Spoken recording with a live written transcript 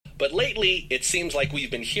But lately, it seems like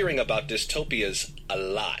we've been hearing about dystopias a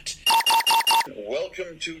lot.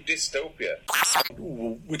 Welcome to dystopia.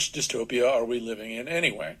 Which dystopia are we living in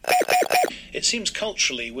anyway? It seems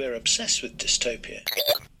culturally we're obsessed with dystopia.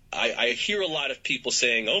 I hear a lot of people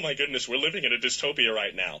saying, oh my goodness, we're living in a dystopia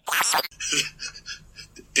right now.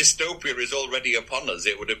 Dystopia is already upon us,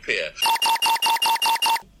 it would appear.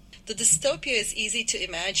 The dystopia is easy to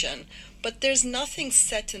imagine, but there's nothing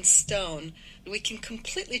set in stone. We can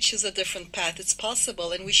completely choose a different path. It's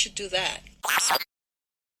possible, and we should do that.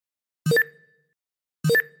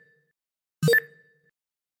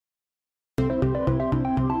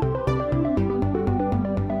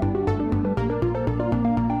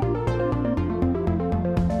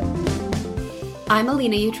 I'm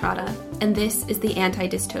Alina Utrata, and this is The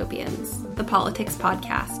Anti-Dystopians, the politics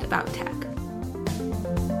podcast about tech.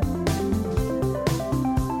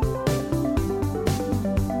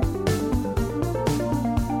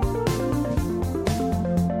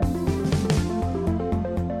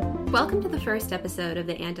 Welcome to the first episode of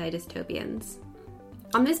The Anti-Dystopians.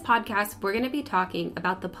 On this podcast, we're going to be talking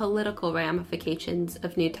about the political ramifications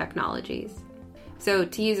of new technologies. So,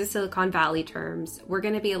 to use the Silicon Valley terms, we're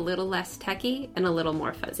going to be a little less techy and a little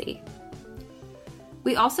more fuzzy.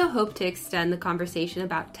 We also hope to extend the conversation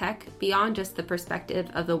about tech beyond just the perspective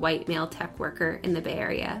of the white male tech worker in the Bay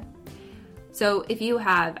Area. So, if you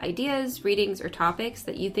have ideas, readings, or topics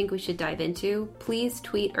that you think we should dive into, please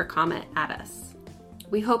tweet or comment at us.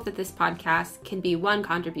 We hope that this podcast can be one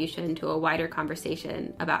contribution to a wider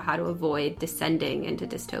conversation about how to avoid descending into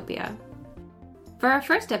dystopia. For our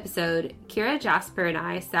first episode, Kira Jasper and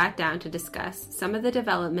I sat down to discuss some of the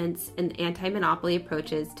developments in anti-monopoly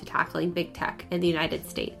approaches to tackling big tech in the United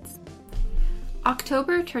States.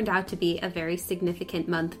 October turned out to be a very significant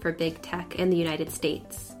month for big tech in the United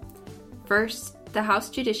States. First, the House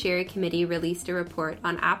Judiciary Committee released a report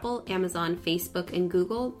on Apple, Amazon, Facebook, and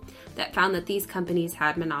Google that found that these companies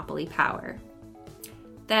had monopoly power.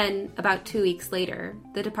 Then, about 2 weeks later,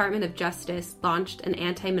 the Department of Justice launched an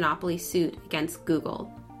anti-monopoly suit against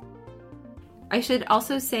Google. I should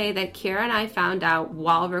also say that Kira and I found out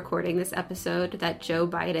while recording this episode that Joe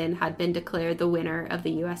Biden had been declared the winner of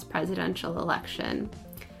the US presidential election.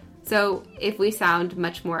 So, if we sound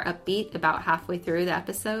much more upbeat about halfway through the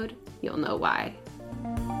episode, you'll know why.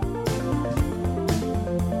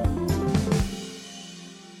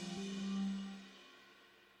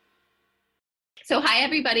 So hi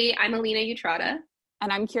everybody, I'm Alina Utrata.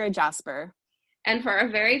 And I'm Kira Jasper. And for our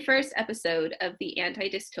very first episode of The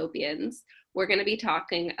Anti-Dystopians, we're going to be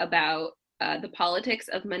talking about the politics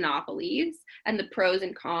of monopolies and the pros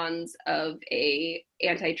and cons of a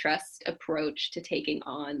antitrust approach to taking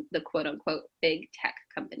on the quote-unquote big tech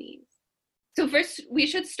companies. So first, we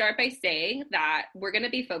should start by saying that we're going to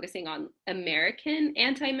be focusing on American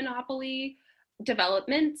anti-monopoly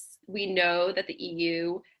developments. We know that the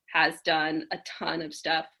EU has done a ton of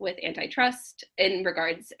stuff with antitrust in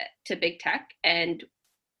regards to big tech. And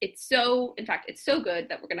it's so good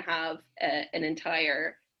that we're going to have an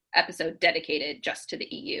entire episode dedicated just to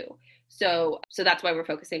the EU. So that's why we're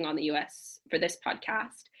focusing on the US for this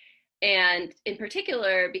podcast. And in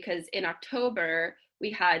particular, because in October,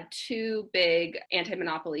 we had two big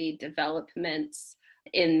anti-monopoly developments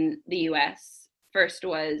in the US. First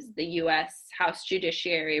was the US House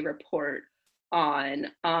Judiciary report on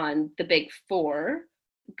the big four,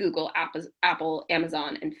 Google, Apple,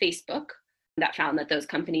 Amazon, and Facebook, that found that those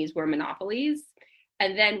companies were monopolies.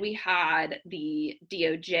 And then we had the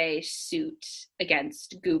DOJ suit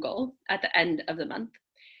against Google at the end of the month.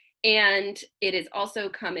 And it is also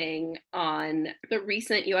coming on the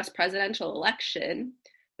recent US presidential election,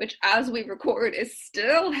 which as we record is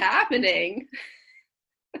still happening.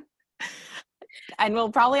 And will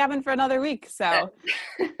probably happen for another week. So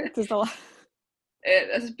there's a lot.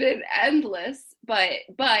 It has been endless, but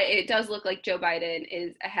it does look like Joe Biden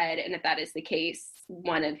is ahead. And if that is the case,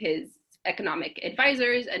 one of his economic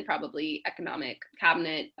advisors and probably economic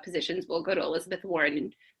cabinet positions will go to Elizabeth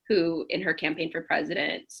Warren, who in her campaign for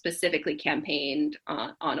president specifically campaigned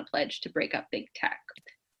on a pledge to break up big tech.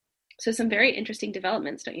 So some very interesting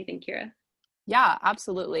developments, don't you think, Kira? Yeah,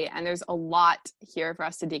 absolutely. And there's a lot here for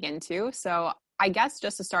us to dig into. So I guess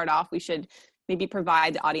just to start off, we should maybe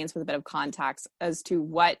provide the audience with a bit of context as to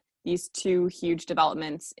what these two huge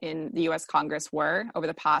developments in the U.S. Congress were over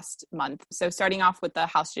the past month. So starting off with the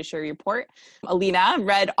House Judiciary Report, Alina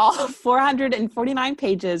read all 449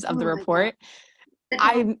 pages of the report.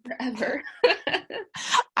 Forever.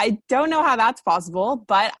 I don't know how that's possible,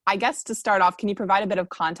 but I guess to start off, can you provide a bit of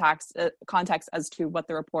context as to what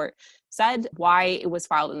the report said, why it was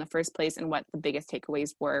filed in the first place, and what the biggest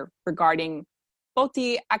takeaways were regarding both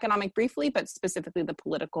the economic briefly, but specifically the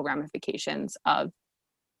political ramifications of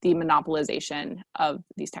the monopolization of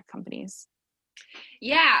these tech companies.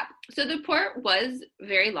 Yeah, so the report was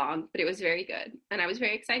very long, but it was very good, and I was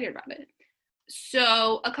very excited about it.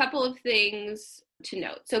 So a couple of things to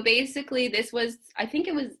note. So basically this was, I think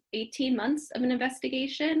it was 18 months of an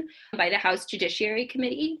investigation by the House Judiciary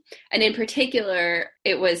Committee. And in particular,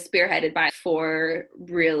 it was spearheaded by 4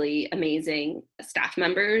 really amazing staff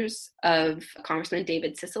members of Congressman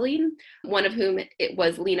David Cicilline, one of whom it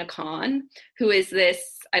was Lena Khan, who is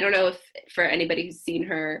this, I don't know if for anybody who's seen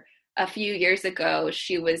her, a few years ago,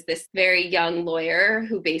 she was this very young lawyer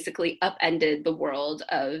who basically upended the world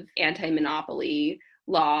of anti-monopoly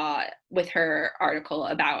law with her article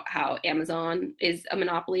about how Amazon is a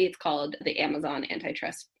monopoly. It's called the Amazon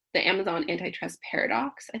Antitrust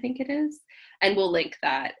Paradox, I think it is. And we'll link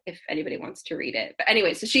that if anybody wants to read it. But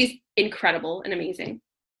anyway, so she's incredible and amazing.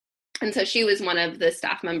 And so she was one of the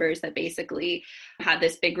staff members that basically had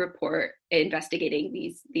this big report investigating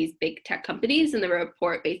these big tech companies. And the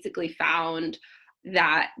report basically found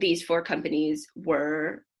that these 4 companies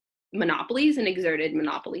were monopolies and exerted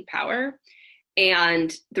monopoly power.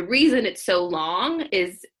 And the reason it's so long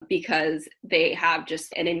is because they have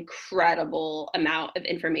just an incredible amount of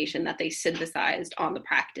information that they synthesized on the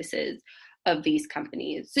practices of these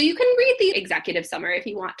companies. So you can read the executive summary if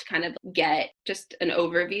you want to kind of get just an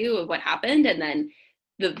overview of what happened. And then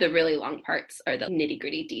the really long parts are the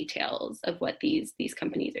nitty-gritty details of what these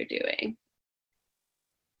companies are doing.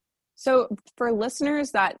 So for listeners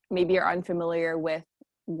that maybe are unfamiliar with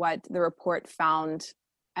what the report found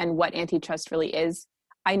and what antitrust really is,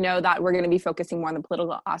 I know that we're going to be focusing more on the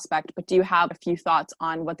political aspect, but do you have a few thoughts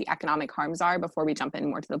on what the economic harms are before we jump in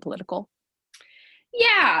more to the political?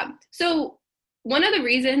 Yeah. So one of the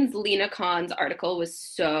reasons Lena Khan's article was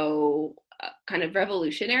so kind of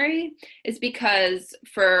revolutionary is because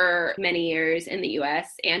for many years in the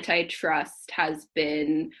US, antitrust has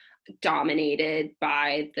been dominated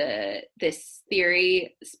by this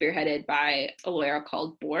theory spearheaded by a lawyer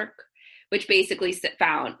called Bork, which basically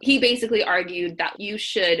argued that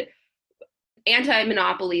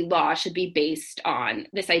anti-monopoly law should be based on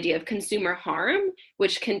this idea of consumer harm,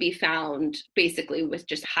 which can be found basically with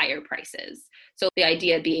just higher prices. So the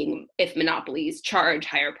idea being if monopolies charge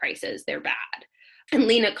higher prices, they're bad. And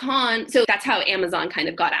Lena Khan, so that's how Amazon kind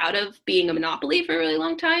of got out of being a monopoly for a really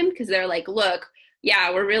long time, because they're like, look,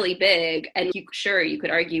 yeah, we're really big. And you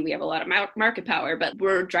could argue we have a lot of market power, but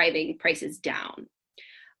we're driving prices down.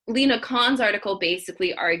 Lena Khan's article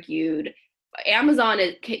basically argued Amazon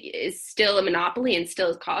is still a monopoly and still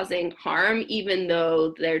is causing harm, even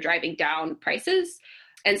though they're driving down prices.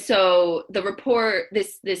 And so the report,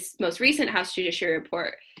 this most recent House Judiciary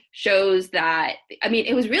report, shows that, I mean,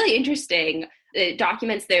 it was really interesting. It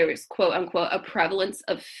documents there was, quote unquote, a prevalence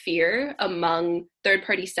of fear among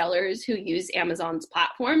third-party sellers who use Amazon's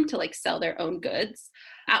platform to sell their own goods.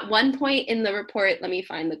 At one point in the report, let me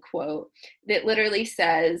find the quote, that literally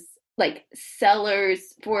says,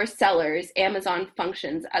 for sellers, Amazon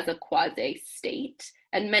functions as a quasi-state,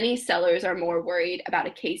 and many sellers are more worried about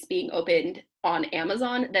a case being opened on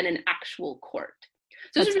Amazon than an actual court.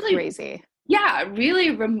 So That's really crazy. Yeah, really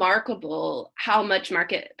remarkable how much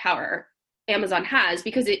market power Amazon has,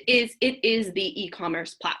 because it is the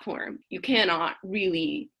e-commerce platform. You cannot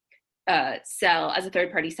really sell as a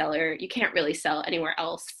third-party seller. You can't really sell anywhere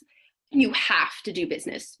else. You have to do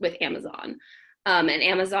business with Amazon. And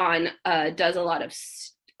Amazon has a lot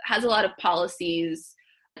of policies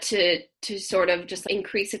to sort of just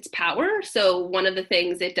increase its power. So one of the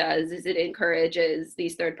things it does is it encourages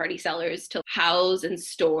these third-party sellers to house and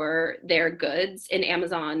store their goods in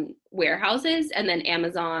Amazon warehouses, and then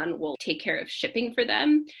Amazon will take care of shipping for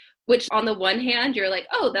them, which on the one hand, you're like,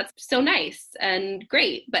 oh, that's so nice and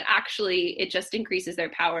great, but actually it just increases their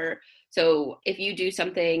power. So if you do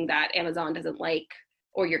something that Amazon doesn't like,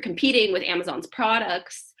 or you're competing with Amazon's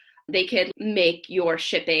products, they could make your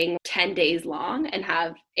shipping 10 days long and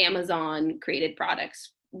have Amazon created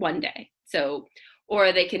products one day. So,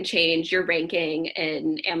 or they can change your ranking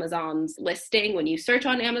in Amazon's listing when you search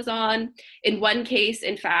on Amazon. In one case,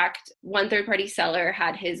 in fact, one third-party seller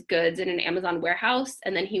had his goods in an Amazon warehouse,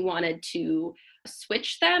 and then he wanted to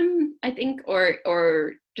switch them, I think,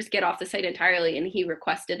 or just get off the site entirely, and he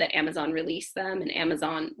requested that Amazon release them, and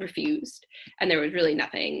Amazon refused, and there was really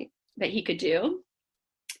nothing that he could do.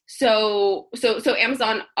 So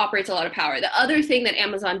Amazon operates a lot of power. The other thing that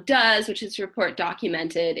Amazon does, which this report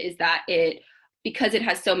documented, is that because it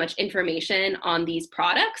has so much information on these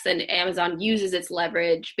products and Amazon uses its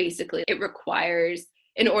leverage, basically it requires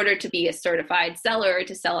in order to be a certified seller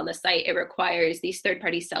to sell on the site, it requires these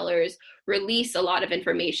third-party sellers release a lot of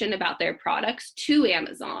information about their products to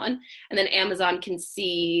Amazon, and then Amazon can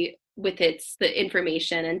see with the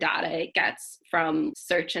information and data it gets from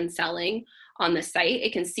search and selling on the site,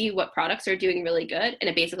 it can see what products are doing really good, and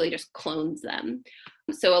it basically just clones them.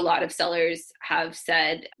 So a lot of sellers have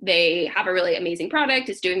said they have a really amazing product,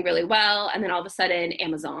 it's doing really well, and then all of a sudden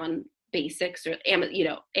Amazon Basics or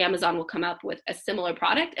Amazon will come up with a similar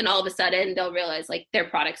product, and all of a sudden they'll realize like their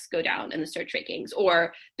products go down in the search rankings,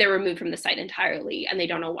 or they're removed from the site entirely and they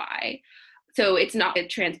don't know why. So it's not a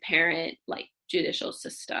transparent like judicial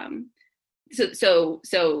system. So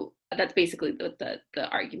that's basically the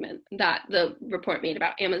argument that the report made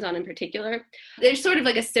about Amazon in particular. There's sort of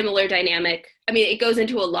like a similar dynamic. I mean, it goes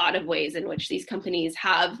into a lot of ways in which these companies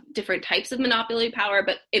have different types of monopoly power,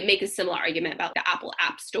 but it makes a similar argument about the Apple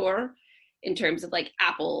App Store in terms of like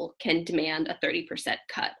Apple can demand a 30%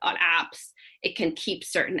 cut on apps. It can keep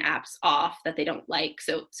certain apps off that they don't like.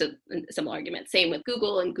 So similar argument. Same with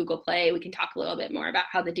Google and Google Play. We can talk a little bit more about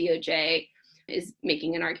how the DOJ is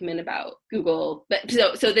making an argument about Google. But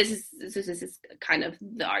so this is kind of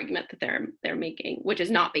the argument that they're making, which is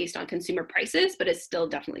not based on consumer prices, but is still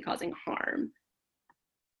definitely causing harm.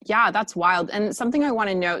 Yeah, that's wild. And something I want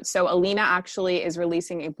to note, so Alina actually is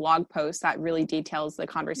releasing a blog post that really details the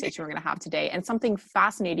conversation we're going to have today. And something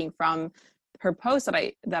fascinating from her post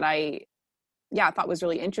that I thought was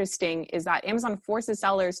really interesting is that Amazon forces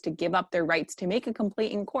sellers to give up their rights to make a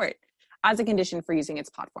complaint in court as a condition for using its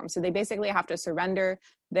platform. So they basically have to surrender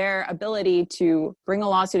their ability to bring a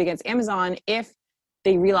lawsuit against Amazon if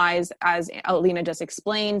they realize, as Alina just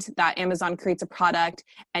explained, that Amazon creates a product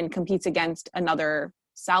and competes against another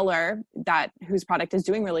seller whose product is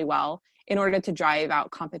doing really well in order to drive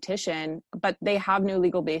out competition, but they have no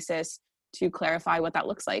legal basis to clarify what that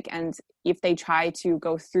looks like. And if they try to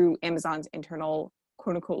go through Amazon's internal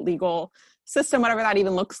quote unquote legal system, whatever that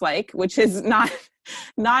even looks like, which is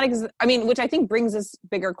which I think brings this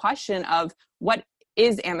bigger question of what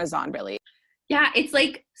is Amazon really? Yeah, it's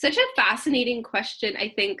like such a fascinating question.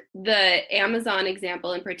 I think the Amazon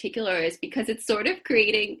example in particular is because it's sort of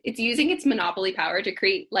it's using its monopoly power to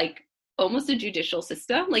create like almost a judicial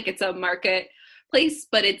system. Like it's a marketplace,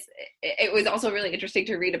 but it was also really interesting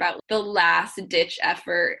to read about the last ditch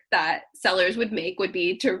effort that sellers would make would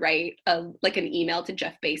be to write an email to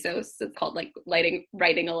Jeff Bezos. It's called like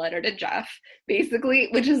writing a letter to Jeff, basically,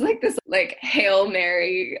 which is like this like Hail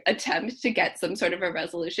Mary attempt to get some sort of a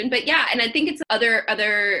resolution. But yeah, and I think it's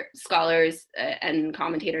other scholars and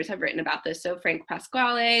commentators have written about this. So Frank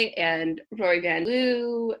Pasquale and Rory Van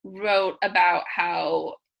Loo wrote about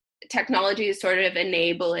how technology is sort of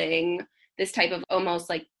enabling this type of almost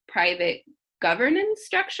like private governance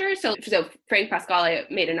structure. So Frank Pasquale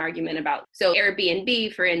made an argument about, so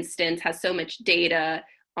Airbnb, for instance, has so much data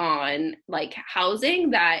on like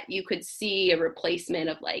housing that you could see a replacement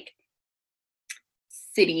of like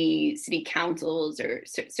city councils or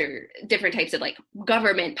different types of like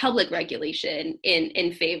government public regulation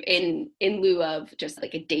in lieu of just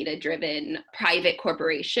like a data-driven private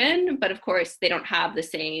corporation. But of course they don't have the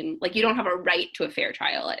same, like you don't have a right to a fair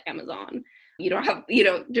trial at Amazon. You don't have,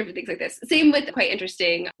 different things like this. Same with quite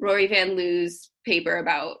interesting Rory Van Loo's paper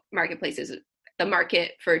about marketplaces. The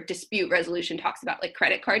market for dispute resolution talks about like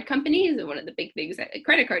credit card companies. And one of the big things that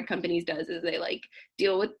credit card companies does is they like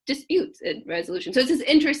deal with disputes and resolution. So it's just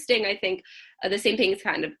interesting. I think the same thing is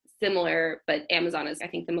kind of similar, but Amazon is, I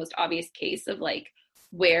think, the most obvious case of like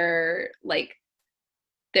where like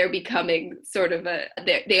they're becoming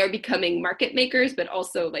they are becoming market makers, but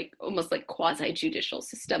also like almost like quasi-judicial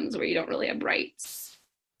systems where you don't really have rights.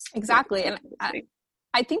 Exactly. And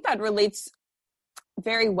I think that relates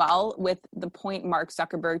very well with the point Mark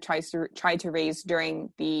Zuckerberg tried to raise during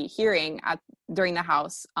the hearing during the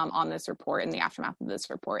House on this report, in the aftermath of this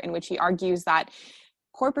report, in which he argues that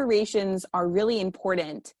corporations are really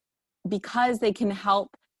important because they can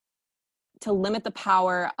help to limit the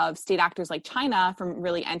power of state actors like China from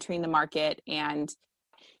really entering the market. And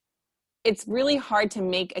it's really hard to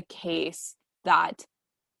make a case that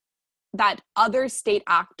other state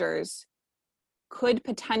actors could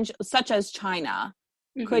such as China,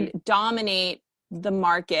 could dominate the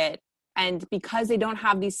market. And because they don't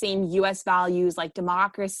have these same US values like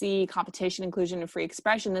democracy, competition, inclusion, and free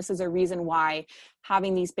expression, this is a reason why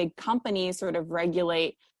having these big companies sort of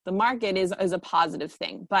regulate the market is a positive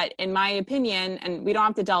thing. But in my opinion, and we don't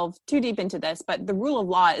have to delve too deep into this, but the rule of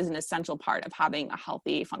law is an essential part of having a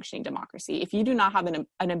healthy, functioning democracy. If you do not have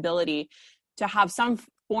an ability to have some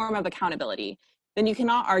form of accountability, then you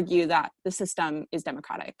cannot argue that the system is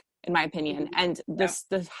democratic. in my opinion. And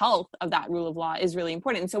the health of that rule of law is really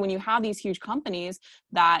important. And so when you have these huge companies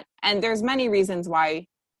and there's many reasons why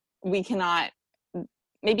we cannot,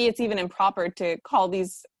 maybe it's even improper to call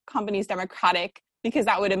these companies democratic, because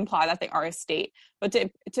that would imply that they are a state. But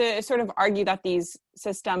to sort of argue that these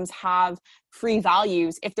systems have free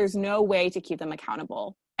values if there's no way to keep them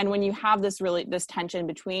accountable. And when you have this tension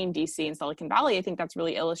between DC and Silicon Valley, I think that's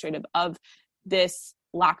really illustrative of this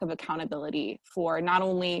lack of accountability for not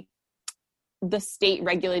only the state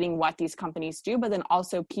regulating what these companies do, but then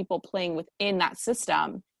also people playing within that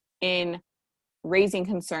system in raising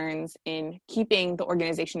concerns, in keeping the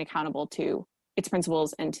organization accountable to its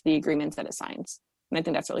principles and to the agreements that it signs. And I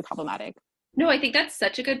think that's really problematic. No, I think that's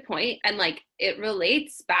such a good point. And like, it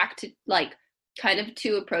relates back to like kind of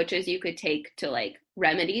two approaches you could take to like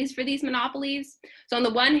remedies for these monopolies. So on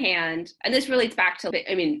the one hand, and this relates back to,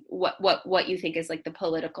 I mean, what you think is like the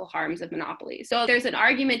political harms of monopolies. So there's an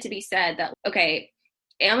argument to be said that, okay,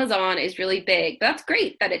 Amazon is really big. That's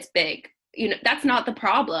great that it's big. You know, that's not the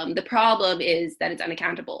problem. The problem is that it's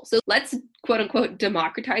unaccountable. So let's quote unquote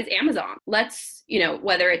democratize Amazon. Let's, you know,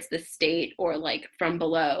 whether it's the state or like from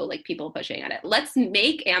below, like people pushing at it, let's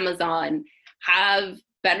make Amazon have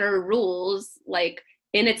better rules like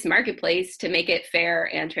in its marketplace to make it fair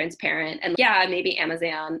and transparent. And yeah, maybe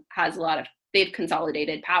Amazon has they've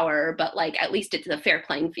consolidated power, but like at least it's a fair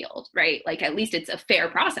playing field, right? Like at least it's a fair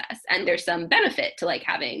process and there's some benefit to like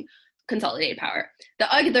having consolidated power.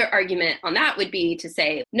 The other argument on that would be to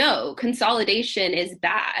say, no, consolidation is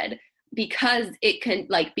bad because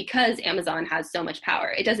because Amazon has so much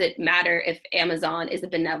power. It doesn't matter if Amazon is a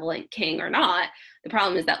benevolent king or not. The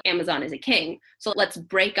problem is that Amazon is a king. So let's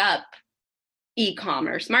break up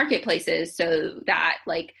e-commerce marketplaces so that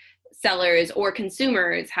like sellers or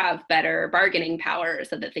consumers have better bargaining power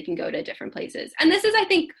so that they can go to different places. And this is, I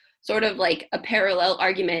think, sort of like a parallel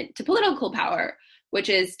argument to political power, which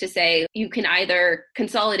is to say you can either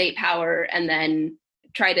consolidate power and then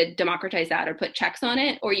try to democratize that or put checks on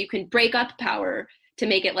it, or you can break up power to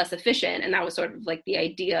make it less efficient. And that was sort of like the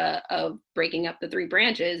idea of breaking up the three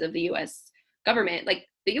branches of the US government. Like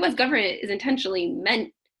the US government is intentionally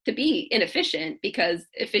meant to be inefficient because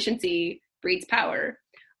efficiency breeds power.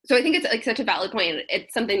 So I think it's like such a valid point.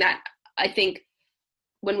 It's something that I think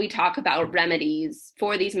when we talk about remedies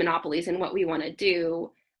for these monopolies and what we want to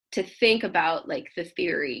do, to think about like the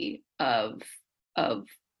theory of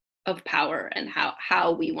power and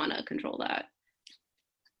how we want to control that.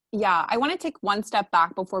 Yeah, I want to take one step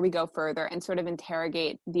back before we go further and sort of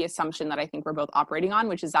interrogate the assumption that I think we're both operating on,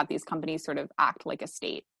 which is that these companies sort of act like a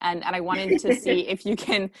state. And I wanted to see if you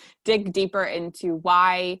can dig deeper into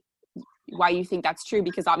why you think that's true,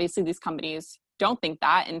 because obviously these companies don't think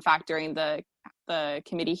that. In fact, during the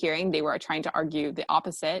committee hearing, they were trying to argue the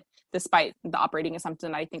opposite, despite the operating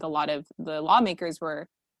assumption I think a lot of the lawmakers were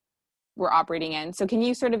operating in. So can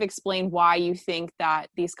you sort of explain why you think that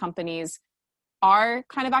these companies are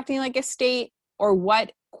kind of acting like a state, or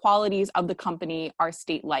what qualities of the company are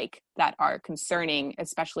state-like that are concerning,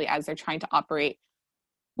 especially as they're trying to operate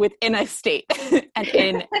within a state and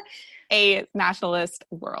in a nationalist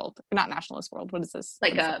world? Not nationalist world, what is this?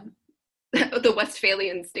 Like the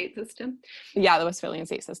Westphalian state system. Yeah, the Westphalian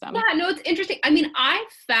state system. Yeah, no, it's interesting. I mean, I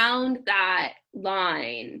found that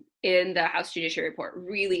line in the House Judiciary Report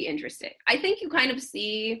really interesting. I think you kind of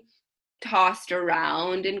see tossed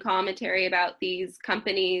around in commentary about these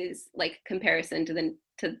companies, like comparison to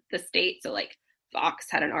the state. So like Fox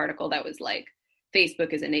had an article that was like,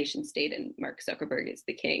 Facebook is a nation state and Mark Zuckerberg is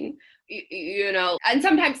the king, you know, and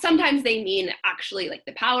sometimes they mean actually like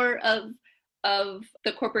the power of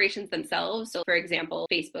the corporations themselves. So for example,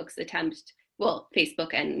 Facebook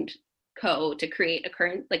and Co. to create a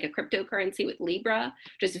cryptocurrency with Libra,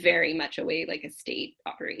 just very much a way like a state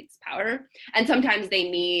operates power. And sometimes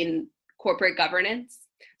they mean corporate governance.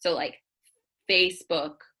 So like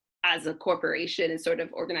Facebook as a corporation is sort of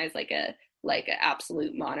organized like an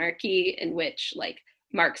absolute monarchy in which like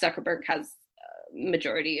Mark Zuckerberg has a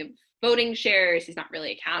majority of voting shares. He's not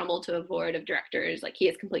really accountable to a board of directors. Like he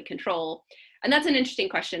has complete control. And that's an interesting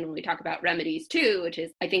question when we talk about remedies too, which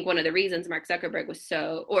is I think one of the reasons Mark Zuckerberg was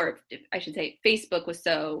Facebook was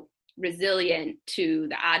so resilient to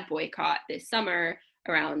the ad boycott this summer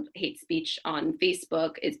around hate speech on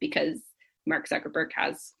Facebook is because Mark Zuckerberg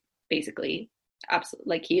has basically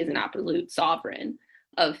he is an absolute sovereign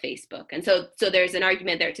of Facebook. And so there's an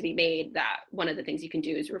argument there to be made that one of the things you can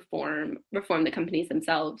do is reform the companies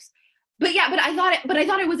themselves. But I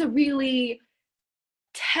thought it was a really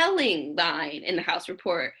telling line in the House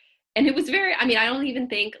report And it was very, I mean, I don't even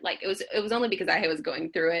think like it was only because I was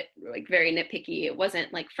going through it like very nitpicky. It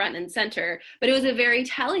wasn't like front and center, but it was a very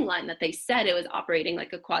telling line that they said it was operating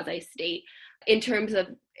like a quasi state in terms of,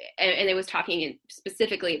 and it was talking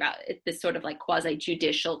specifically about this sort of like quasi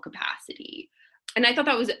judicial capacity. And I thought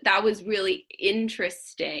that was really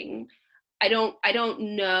interesting. I don't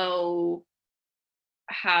know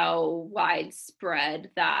how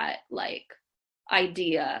widespread that like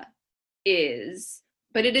idea is,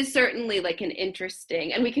 but it is certainly like an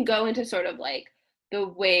interesting, and we can go into sort of like the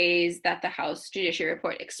ways that the House Judiciary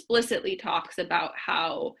Report explicitly talks about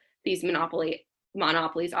how these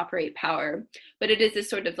monopolies operate power. But it is this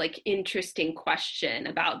sort of like interesting question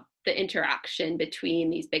about the interaction between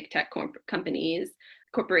these big tech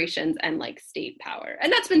corporations and like state power.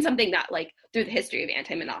 And that's been something that like through the history of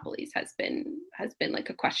anti-monopolies has been like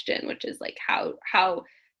a question, which is like how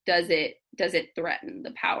does it threaten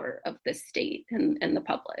the power of the state and the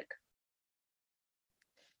public?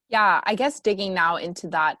 Yeah, I guess digging now into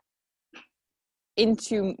that,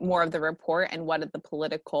 into more of the report and what are the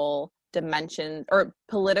political dimensions or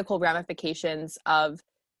political ramifications of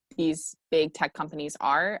these big tech companies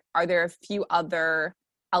are there a few other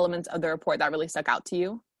elements of the report that really stuck out to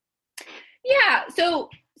you? Yeah, so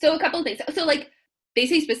a couple of things. So like they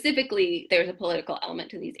say specifically there's a political element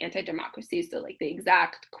to these anti-democracies. So like the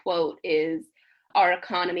exact quote is, our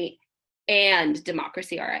economy and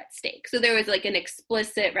democracy are at stake. So there was like an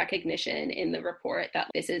explicit recognition in the report that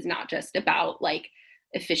this is not just about like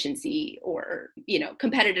efficiency or, you know,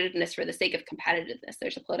 competitiveness for the sake of competitiveness.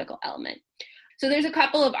 There's a political element. So there's a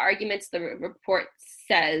couple of arguments the report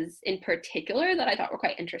says in particular that I thought were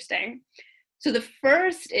quite interesting. So the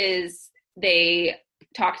first is they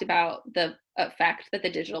talked about the effect that the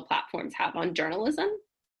digital platforms have on journalism,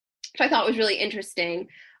 which I thought was really interesting.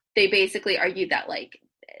 They basically argued that like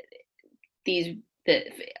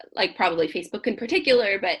like probably Facebook in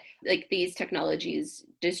particular, but like these technologies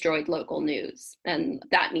destroyed local news. And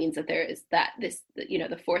that means that there is this, you know,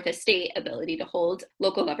 the fourth estate ability to hold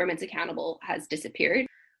local governments accountable has disappeared.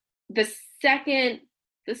 The second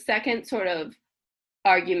sort of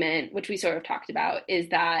argument, which we sort of talked about, is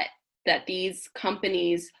that these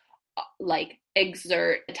companies like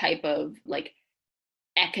exert a type of like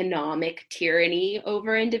economic tyranny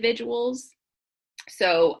over individuals.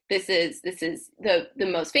 So this is the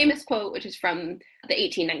most famous quote, which is from the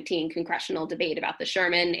 1819 congressional debate about the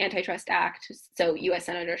Sherman Antitrust Act. So U.S.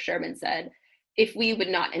 Senator Sherman said, "If we would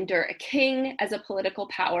not endure a king as a political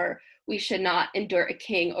power, we should not endure a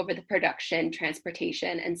king over the production,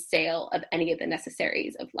 transportation, and sale of any of the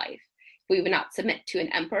necessaries of life. If we would not submit to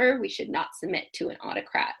an emperor, we should not submit to an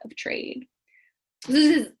autocrat of trade." So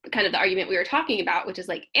this is kind of the argument we were talking about, which is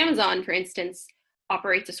like Amazon, for instance,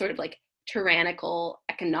 operates a sort of like tyrannical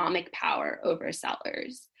economic power over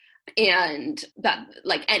sellers, and that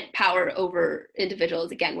like and power over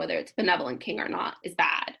individuals, again, whether it's benevolent king or not, is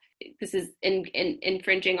bad. This is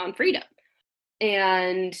infringing on freedom.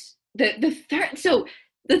 And the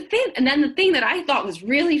thing that I thought was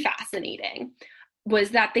really fascinating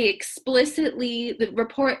was that the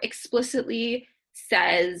report explicitly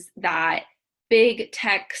says that big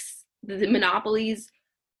tech's, the monopolies,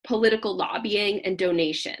 political lobbying and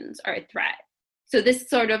donations are a threat. So this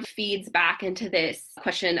sort of feeds back into this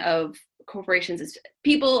question of corporations as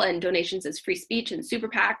people and donations as free speech and super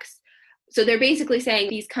PACs. So they're basically saying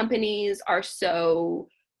these companies are so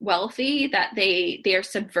wealthy that they are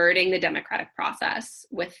subverting the democratic process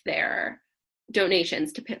with their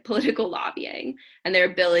donations to political lobbying and their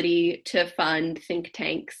ability to fund think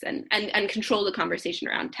tanks and control the conversation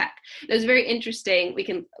around tech. It was very interesting. We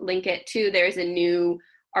can link it to, there's a new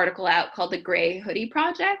article out called the Gray Hoodie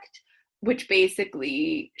Project, which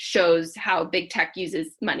basically shows how big tech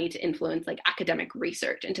uses money to influence like academic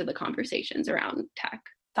research into the conversations around tech.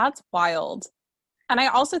 That's wild. And I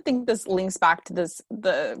also think this links back to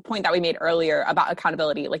the point that we made earlier about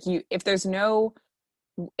accountability. Like if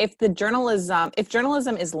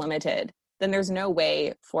journalism is limited, then there's no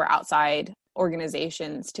way for outside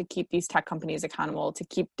organizations to keep these tech companies accountable, to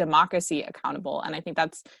keep democracy accountable. And I think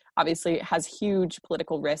that's obviously has huge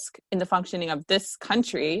political risk in the functioning of this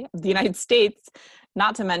country, the United States,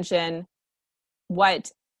 not to mention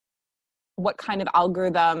what kind of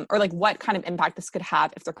algorithm or like what kind of impact this could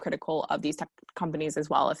have if they're critical of these tech companies as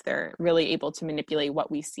well, if they're really able to manipulate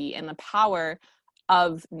what we see. And the power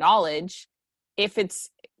of knowledge, if it's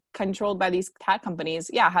controlled by these tech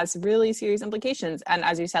companies, has really serious implications. And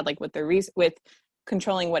as you said, like with with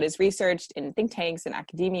controlling what is researched in think tanks and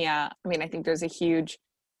academia, I mean, I think there's a huge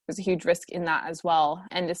risk in that as well.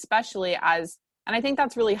 And especially and I think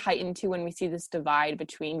that's really heightened too when we see this divide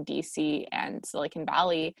between DC and Silicon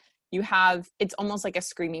Valley, it's almost like a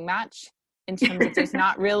screaming match in terms of there's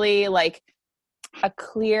not really like a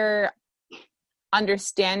clear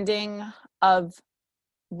understanding of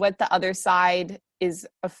what the other side is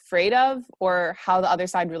afraid of or how the other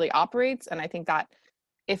side really operates. And I think that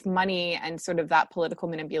if money and sort of that political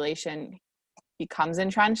manipulation becomes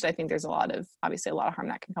entrenched, I think there's obviously a lot of harm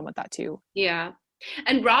that can come with that too. Yeah.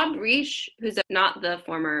 And Rob Reich, who's not the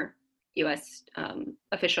former U.S.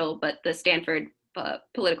 Official, but the Stanford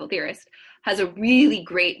political theorist, has a really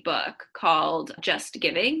great book called Just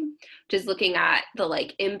Giving, which is looking at the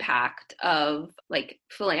like impact of like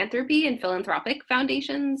philanthropy and philanthropic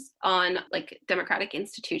foundations on like democratic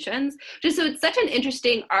institutions. Just so it's such an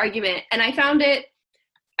interesting argument. And I found it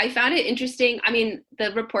interesting. I mean,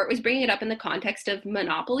 the report was bringing it up in the context of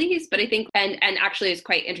monopolies, but I think, and actually it's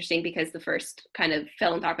quite interesting because the first kind of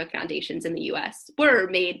philanthropic foundations in the US were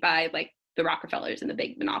made by like the Rockefellers and the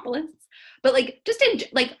big monopolists. But like just in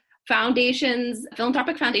like foundations,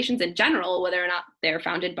 philanthropic foundations in general, whether or not they're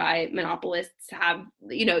founded by monopolists, have,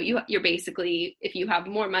 you know, you're basically, if you have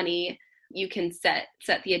more money, you can set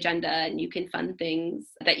the agenda and you can fund things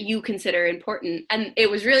that you consider important. And it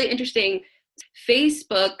was really interesting.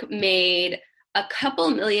 Facebook made a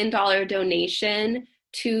couple $1 million donation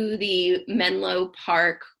to the Menlo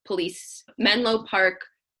Park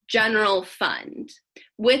General Fund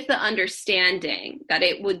with the understanding that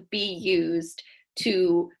it would be used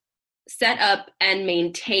to set up and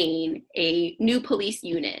maintain a new police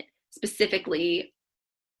unit specifically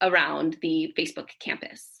around the Facebook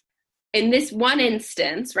campus. In this one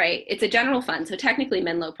instance, right, it's a general fund, so technically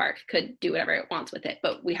Menlo Park could do whatever it wants with it,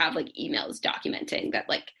 but we have like emails documenting that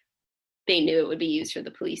like they knew it would be used for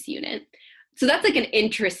the police unit. So that's like an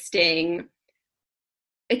interesting,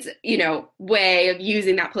 it's, you know, way of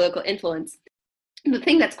using that political influence. The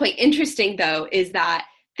thing that's quite interesting though is that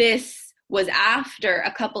this was after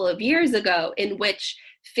a couple of years ago in which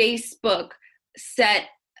Facebook set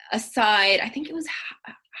aside, I think it was,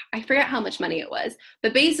 I forget how much money it was,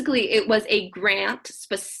 but basically it was a grant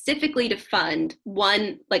specifically to fund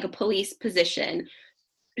one, like a police position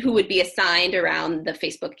who would be assigned around the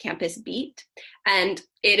Facebook campus beat. And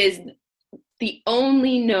it is the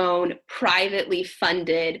only known privately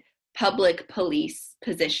funded public police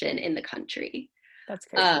position in the country. That's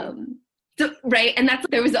crazy. So, right. And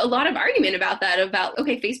there was a lot of argument about that, about,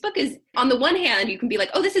 okay, Facebook is, on the one hand, you can be like,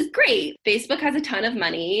 oh, this is great. Facebook has a ton of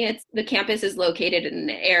money. The campus is located in an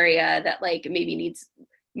area that like maybe needs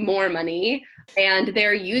more money, and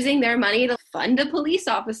they're using their money to fund a police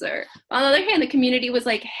officer. On the other hand, the community was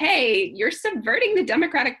like, hey, you're subverting the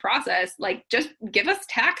democratic process. Like, just give us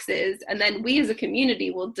taxes, and then we as a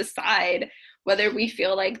community will decide whether we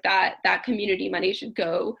feel like that community money should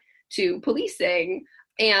go to policing.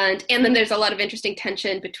 And then there's a lot of interesting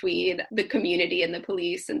tension between the community and the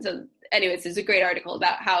police. And so anyways, there's a great article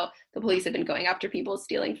about how the police have been going after people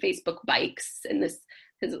stealing Facebook bikes, and this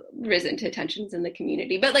has risen to tensions in the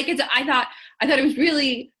community. But like, I thought it was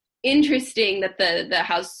really interesting that the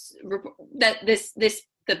House, that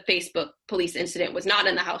the Facebook police incident was not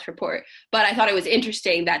in the House report, but I thought it was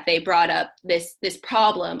interesting that they brought up this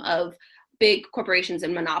problem of big corporations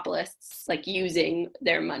and monopolists like using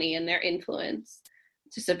their money and their influence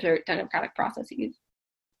to subvert democratic processes.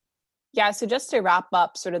 Yeah, so just to wrap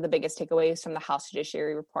up sort of the biggest takeaways from the House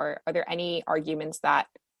Judiciary Report, are there any arguments that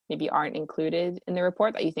maybe aren't included in the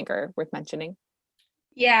report that you think are worth mentioning?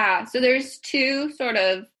 Yeah, so there's two sort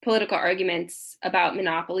of political arguments about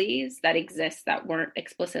monopolies that exist that weren't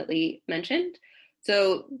explicitly mentioned.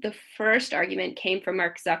 So the first argument came from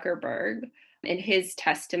Mark Zuckerberg in his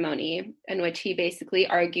testimony, in which he basically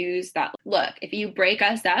argues that, look, if you break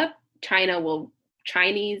us up,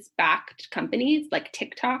 Chinese-backed companies like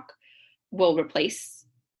TikTok will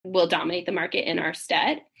dominate the market in our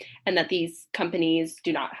stead, and that these companies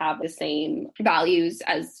do not have the same values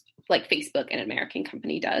as like Facebook, an American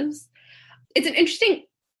company, does. It's an interesting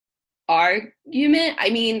argument.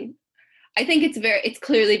 I mean, I think it's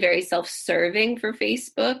clearly very self-serving for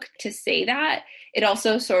Facebook to say that. It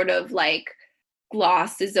also sort of like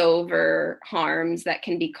glosses over harms that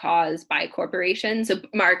can be caused by corporations. So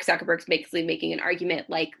Mark Zuckerberg's basically making an argument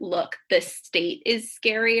like, look, the state is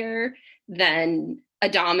scarier than a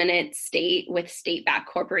dominant state with state-backed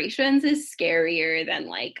corporations is scarier than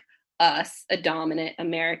like us, a dominant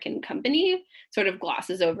American company. Sort of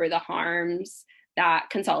glosses over the harms that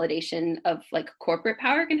consolidation of like corporate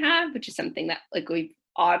power can have, which is something that like we've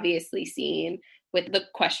obviously seen with the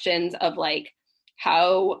questions of like,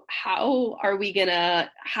 how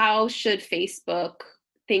should Facebook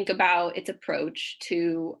think about its approach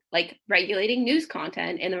to like regulating news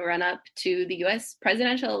content in the run up to the US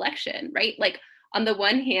presidential election, right? Like on the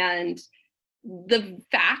one hand, the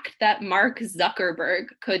fact that Mark Zuckerberg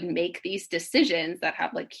could make these decisions that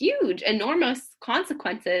have like huge, enormous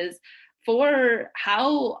consequences for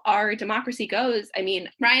how our democracy goes. I mean,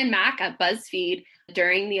 Ryan Mack at BuzzFeed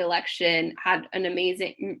during the election had an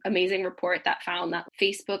amazing report that found that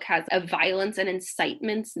Facebook has a violence and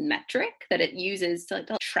incitements metric that it uses to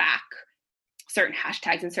track certain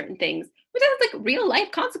hashtags and certain things, which has like real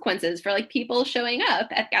life consequences for like people showing up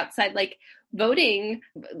at outside like voting,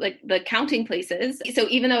 like the counting places. So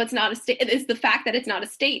even though it's not a state, it's the fact that it's not a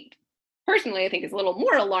state, personally, I think is a little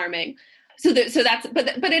more alarming. So that's, but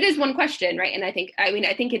it is one question, right? And I think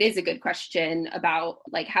it is a good question about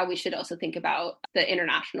like how we should also think about the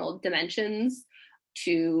international dimensions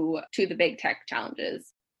to the big tech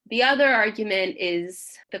challenges. The other argument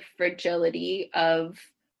is the fragility of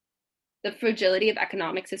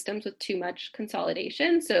economic systems with too much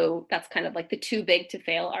consolidation. So that's kind of like the too big to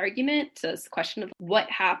fail argument. So it's a question of what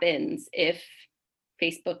happens if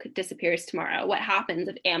Facebook disappears tomorrow? What happens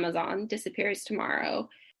if Amazon disappears tomorrow?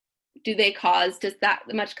 Does that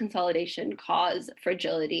much consolidation cause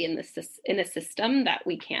fragility in a system that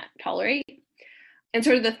we can't tolerate? And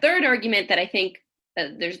sort of the third argument that I think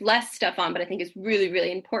there's less stuff on, but I think is really,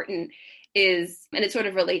 really important is, and it sort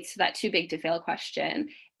of relates to that too big to fail question,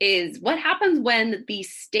 is what happens when the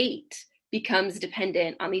state becomes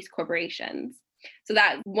dependent on these corporations? So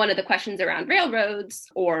that one of the questions around railroads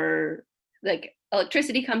or like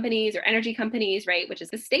electricity companies or energy companies, right? Which is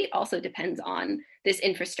the state also depends on this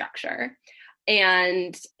infrastructure.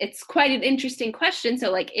 And it's quite an interesting question. So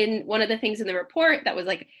like in one of the things in the report that was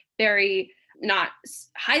like very not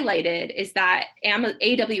highlighted is that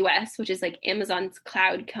AWS, which is like Amazon's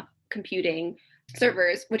cloud computing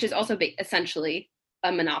servers, which is also essentially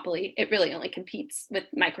a monopoly. It really only competes with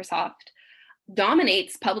Microsoft,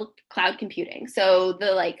 dominates public cloud computing. So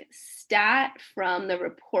the like stat from the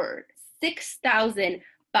report,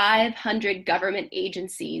 6,500 government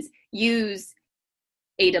agencies use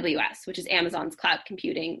AWS, which is Amazon's cloud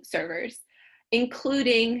computing servers,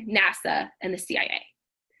 including NASA and the CIA.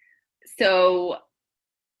 So,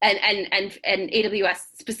 and AWS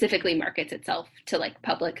specifically markets itself to like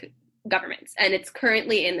public governments. And it's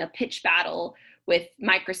currently in the pitch battle with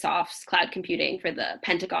Microsoft's cloud computing for the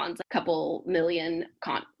Pentagon's couple $1 billion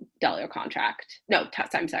contract. No,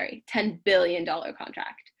 I'm sorry, $10 billion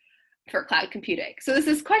contract for cloud computing. So there's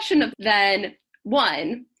this question of then,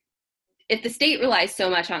 one, if the state relies so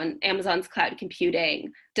much on Amazon's cloud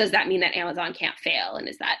computing, does that mean that Amazon can't fail? And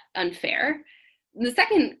is that unfair? And the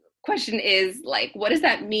second question is like, what does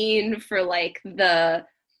that mean for like the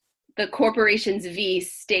corporations v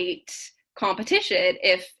state competition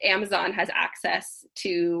if Amazon has access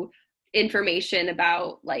to information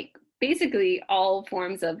about like basically all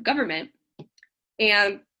forms of government?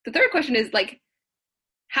 And the third question is like,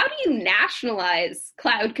 how do you nationalize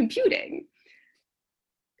cloud computing?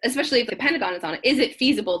 Especially if the Pentagon is on it, is it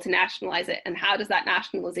feasible to nationalize it? And how does that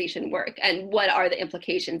nationalization work? And what are the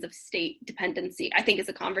implications of state dependency? I think it's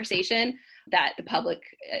a conversation that the public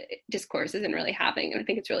discourse isn't really having. And I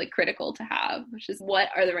think it's really critical to have, which is what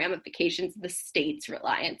are the ramifications of the state's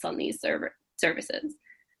reliance on these services?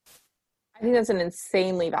 I think that's an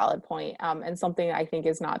insanely valid point, and something I think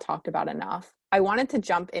is not talked about enough. I wanted to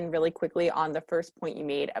jump in really quickly on the first point you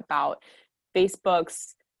made about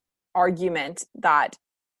Facebook's argument that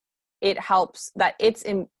it helps, that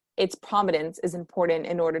its prominence is important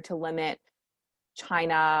in order to limit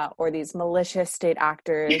China or these malicious state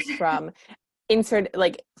actors from entering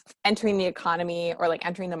the economy or like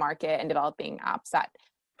entering the market and developing apps that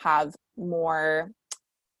have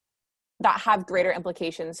greater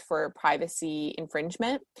implications for privacy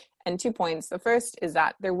infringement. And 2 points. The first is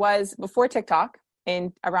that there was, before TikTok,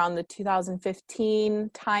 in around the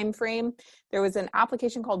 2015 timeframe, there was an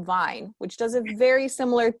application called Vine, which does a very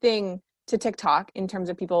similar thing to TikTok in terms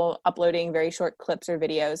of people uploading very short clips or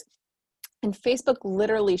videos. And Facebook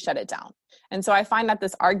literally shut it down. And so I find that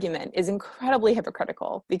this argument is incredibly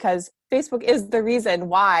hypocritical because Facebook is the reason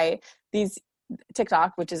why these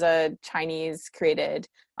TikTok, which is a Chinese created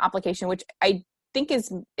application, which I think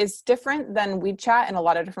is different than WeChat in a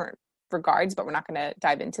lot of different regards, but we're not going to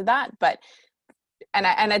dive into that. But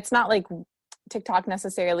and it's not like TikTok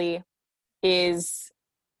necessarily is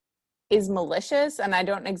malicious, and I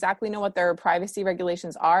don't exactly know what their privacy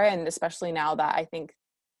regulations are, and especially now that I think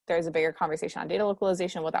there's a bigger conversation on data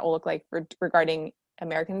localization, what that will look like regarding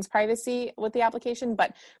Americans' privacy with the application.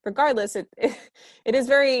 But regardless, it is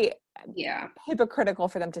very hypocritical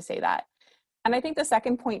for them to say that. And I think the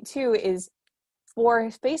second point too is for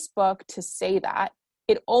Facebook to say that,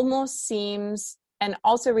 it almost seems, and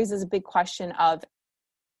also raises a big question of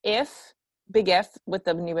if big if with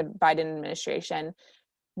the new Biden administration,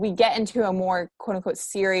 we get into a more quote unquote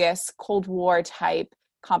serious Cold War type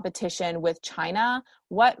competition with China,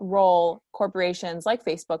 what role corporations like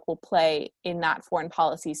Facebook will play in that foreign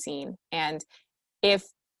policy scene? And if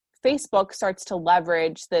Facebook starts to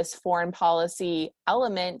leverage this foreign policy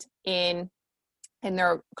element in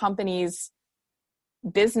their company's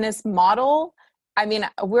business model, I mean,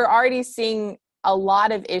 we're already seeing a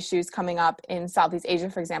lot of issues coming up in Southeast Asia,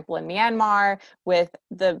 for example, in Myanmar, with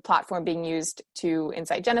the platform being used to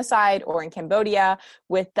incite genocide, or in Cambodia,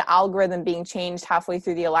 with the algorithm being changed halfway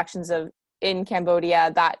through the elections in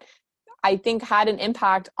Cambodia, that I think had an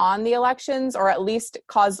impact on the elections, or at least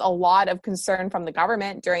caused a lot of concern from the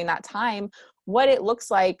government during that time, what it looks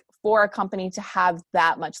like for a company to have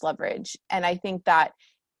that much leverage. And I think that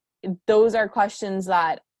those are questions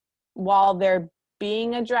that, while they're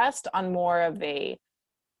being addressed on more of a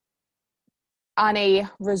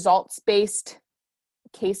results-based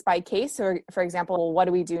case by case, or for example, what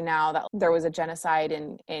do we do now that there was a genocide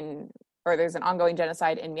or there's an ongoing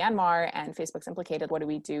genocide in Myanmar and Facebook's implicated? What do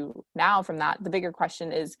we do now from that? The bigger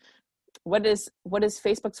question is, what is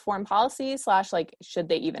Facebook's foreign policy / like, should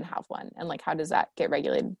they even have one? And like, how does that get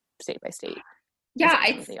regulated state by state? Yeah,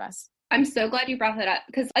 in the US? I'm so glad you brought that up,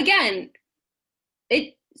 because again,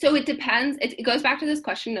 it depends. It goes back to this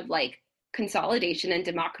question of like consolidation and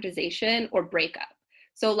democratization or breakup.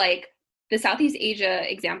 So like the Southeast Asia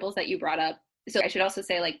examples that you brought up. So I should also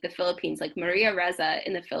say like the Philippines, like Maria Reza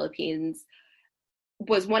in the Philippines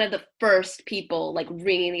was one of the first people like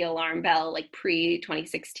ringing the alarm bell, like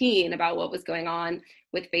pre-2016, about what was going on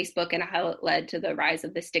with Facebook and how it led to the rise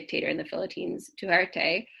of this dictator in the Philippines,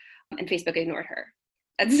 Duterte, and Facebook ignored her.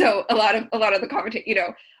 And so a lot of the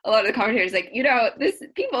commentators like, this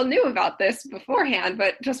people knew about this beforehand,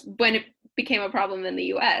 but just when it became a problem in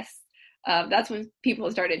the US, that's when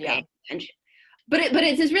people started paying attention. But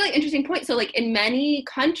it's this really interesting point. So like in many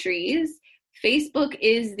countries, Facebook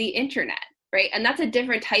is the internet, right? And that's a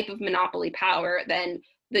different type of monopoly power than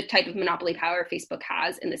the type of monopoly power Facebook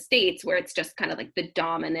has in the States, where it's just kind of like the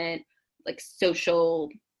dominant, like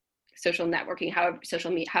social networking,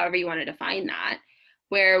 however you want to define that,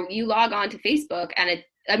 where you log on to Facebook and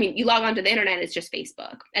you log on to the internet, it's just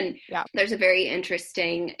Facebook. And there's a very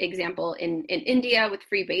interesting example in India with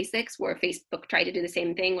Free Basics, where Facebook tried to do the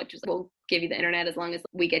same thing, which is, we'll give you the internet as long as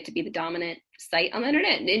we get to be the dominant site on the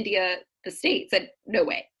internet. And India, the state, said, no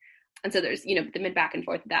way. And so there's, the back and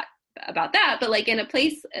forth about that. But like in a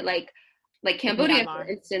place like Cambodia, for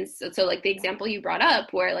instance, so like the example you brought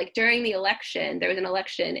up, where like during the election, there was an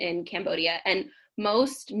election in Cambodia, and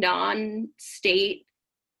most non-state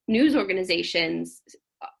news organizations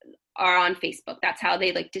are on Facebook. That's how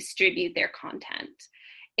they like distribute their content.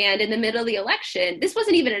 And in the middle of the election, this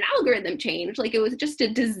wasn't even an algorithm change. Like, it was just a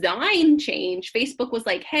design change. Facebook was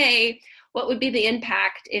like, hey, what would be the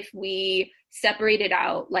impact if we separated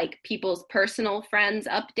out like people's personal friends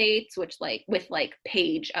updates, which like with like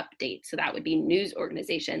page updates. So that would be news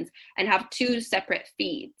organizations, and have two separate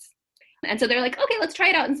feeds. And so they're like, okay, let's try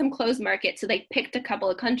it out in some closed markets. So they picked a couple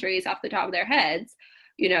of countries off the top of their heads.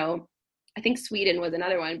 I think Sweden was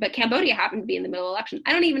another one, but Cambodia happened to be in the middle of election.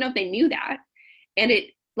 I don't even know if they knew that. And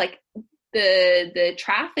it like the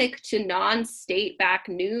traffic to non-state backed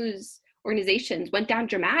news organizations went down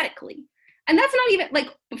dramatically. And that's not even like,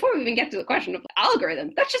 before we even get to the question of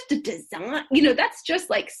algorithms, that's just a design, that's just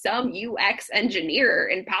like some UX engineer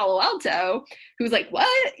in Palo Alto who's like, what,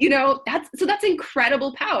 that's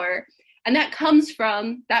incredible power. And that comes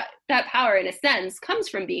from that power, in a sense, comes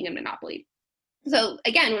from being a monopoly. So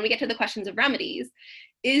again, when we get to the questions of remedies,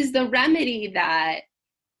 is the remedy that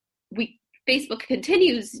Facebook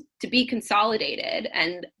continues to be consolidated,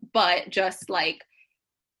 but just like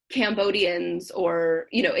Cambodians or,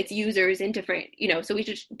 its users in different, so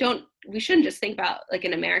we shouldn't just think about like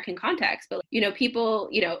an American context, but, people,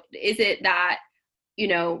 is it that,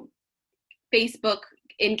 Facebook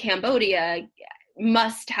in Cambodia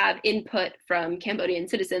must have input from Cambodian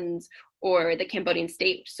citizens, or the Cambodian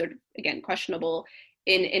state, sort of, again, questionable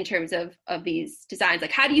in terms of these designs?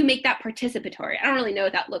 Like, how do you make that participatory? I don't really know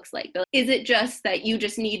what that looks like, but is it just that you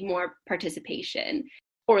just need more participation,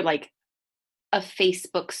 or like a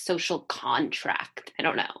Facebook social contract? I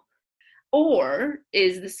don't know. Or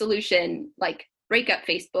is the solution like break up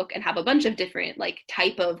Facebook and have a bunch of different like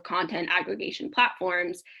type of content aggregation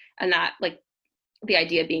platforms, and that like the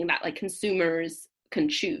idea being that like consumers can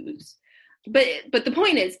choose? But the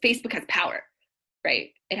point is, Facebook has power, right?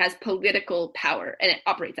 It has political power, and it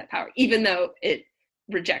operates that power, even though it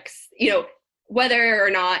rejects, whether or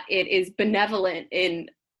not it is benevolent in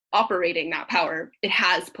operating that power, it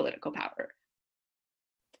has political power.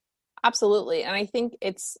 Absolutely. And I think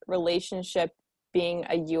its relationship being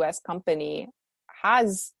a US company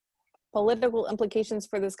has political implications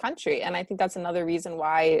for this country. And I think that's another reason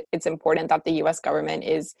why it's important that the US government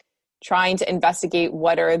is trying to investigate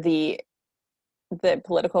what are the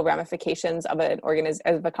political ramifications of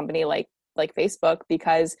of a company like Facebook,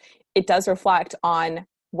 because it does reflect on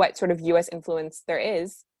what sort of US influence there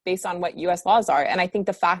is based on what US laws are. And I think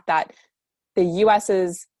the fact that the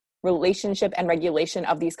US's relationship and regulation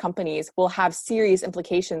of these companies will have serious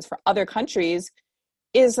implications for other countries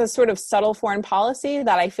is a sort of subtle foreign policy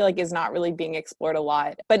that I feel like is not really being explored a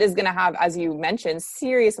lot, but is going to have, as you mentioned,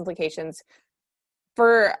 serious implications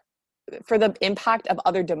for the impact of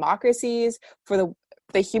other democracies, for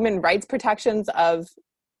the human rights protections of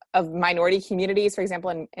minority communities, for example,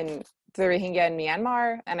 in the Rohingya in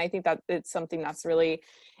Myanmar. And I think that it's something that's really,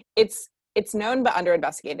 it's known but under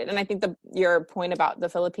investigated. And I think your point about the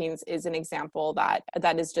Philippines is an example that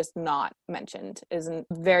is just not mentioned, isn't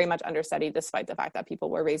very much understudied, despite the fact that people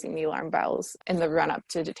were raising the alarm bells in the run up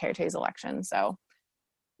to Duterte's election. So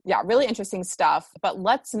yeah, really interesting stuff. But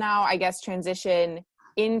let's now, I guess, transition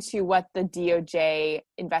into what the DOJ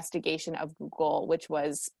investigation of Google, which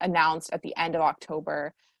was announced at the end of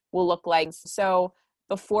October, will look like. So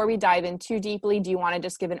before we dive in too deeply, do you want to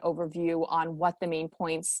just give an overview on what the main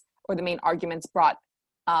points or the main arguments brought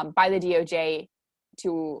by the DOJ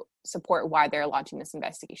to support why they're launching this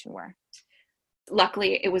investigation were?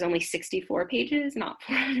 Luckily, it was only 64 pages, not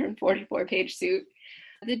 444-page suit.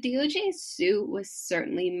 The DOJ's suit was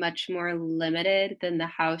certainly much more limited than the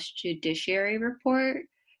House Judiciary Report,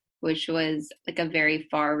 which was like a very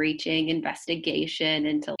far-reaching investigation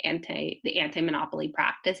into the anti-monopoly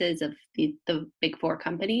practices of the big four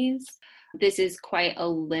companies. This is quite a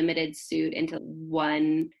limited suit into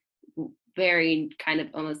one very kind of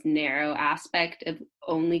almost narrow aspect of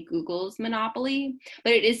only Google's monopoly,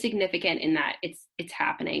 but it is significant in that it's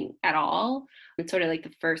happening at all. It's sort of like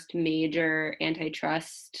the first major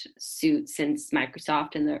antitrust suit since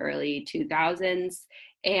Microsoft in the early 2000s.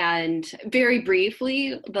 And very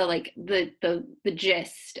briefly, the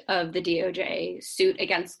gist of the DOJ suit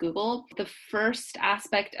against Google, the first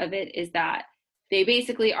aspect of it is that they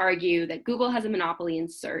basically argue that Google has a monopoly in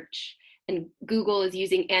search, and Google is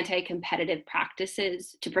using anti-competitive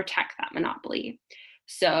practices to protect that monopoly.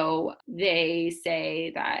 So they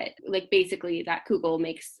say that, basically that Google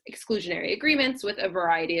makes exclusionary agreements with a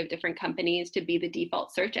variety of different companies to be the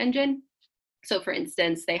default search engine. So for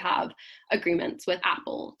instance, they have agreements with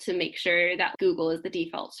Apple to make sure that Google is the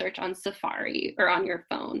default search on Safari or on your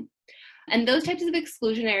phone. And those types of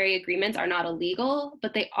exclusionary agreements are not illegal,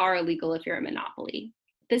 but they are illegal if you're a monopoly.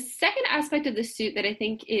 The second aspect of the suit that I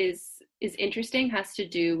think is interesting has to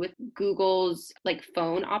do with Google's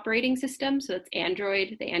phone operating system. So that's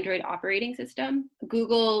Android, the Android operating system.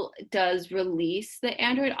 Google does release the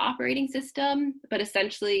Android operating system, but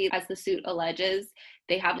essentially, as the suit alleges,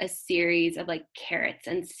 they have a series of carrots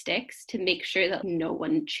and sticks to make sure that no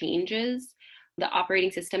one changes the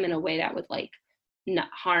operating system in a way that would not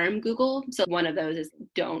harm Google. So one of those is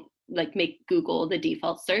don't make Google the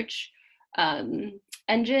default search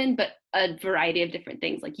engine, but a variety of different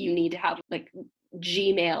things. You need to have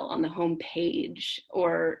Gmail on the home page,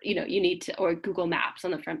 or you need to, or Google Maps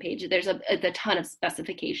on the front page. There's a ton of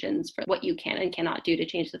specifications for what you can and cannot do to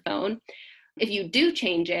change the phone. If you do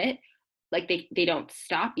change it, they don't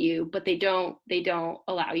stop you, but they don't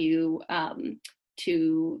allow you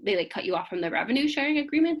they cut you off from the revenue sharing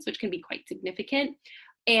agreements, which can be quite significant.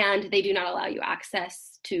 And they do not allow you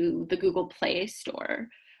access to the Google Play Store,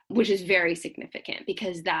 which is very significant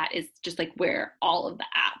because that is just where all of the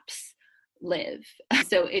apps live.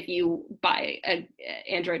 So if you buy an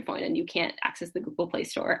Android phone and you can't access the Google Play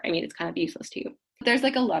Store, it's kind of useless to you. There's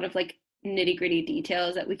a lot of nitty gritty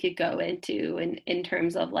details that we could go into in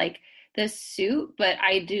terms of the suit, but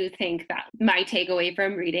I do think that my takeaway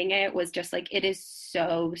from reading it was just it is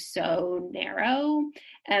so narrow.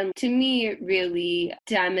 And to me, it really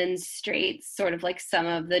demonstrates sort of some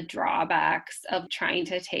of the drawbacks of trying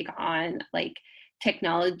to take on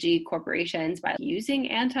technology corporations by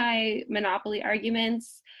using anti-monopoly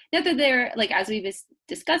arguments. Not that they're as we've been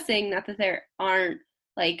discussing, not that there aren't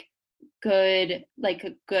good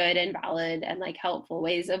and valid and helpful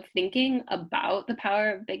ways of thinking about the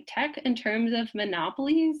power of big tech in terms of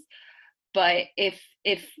monopolies, but if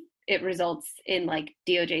it results in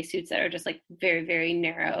DOJ suits that are just very, very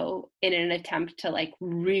narrow in an attempt to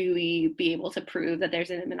really be able to prove that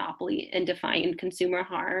there's a monopoly and define consumer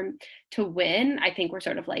harm to win, I think we're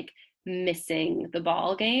sort of missing the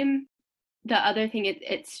ball game. The other thing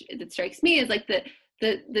that strikes me is the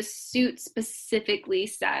the suit specifically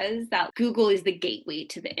says that Google is the gateway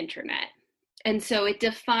to the internet. And so it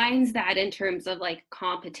defines that in terms of like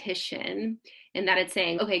competition, and that it's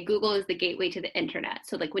saying, okay, Google is the gateway to the internet.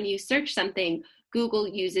 So like when you search something, Google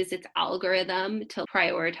uses its algorithm to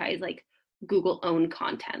prioritize like Google owned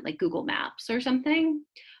content, like Google Maps or something.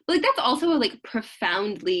 But like that's also a like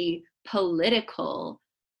profoundly political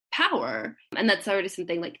power, and that's sort of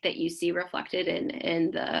something like that you see reflected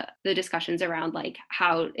in the discussions around like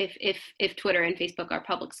how if Twitter and Facebook are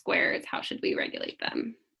public squares, how should we regulate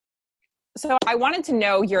them? So I wanted to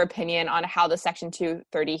know your opinion on how the Section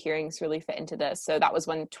 230 hearings really fit into this. So that was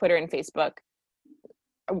when Twitter and Facebook,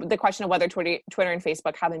 the question of whether Twitter and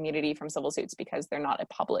Facebook have immunity from civil suits because they're not a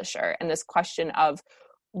publisher, and this question of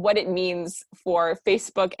what it means for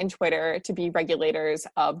Facebook and Twitter to be regulators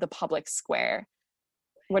of the public square.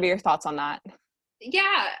 What are your thoughts on that?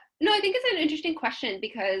 Yeah, no, I think it's an interesting question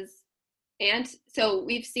because, and so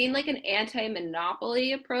we've seen like an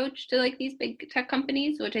anti-monopoly approach to like these big tech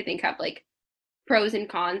companies, which I think have like pros and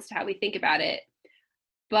cons to how we think about it.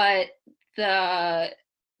 But the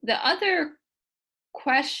other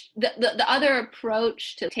question, the other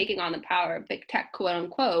approach to taking on the power of big tech, quote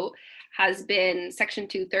unquote, has been Section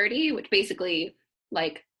 230, which basically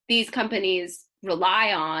like these companies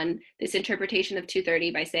rely on this interpretation of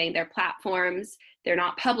 230 by saying they're platforms, they're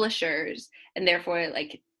not publishers, and therefore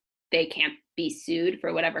like they can't be sued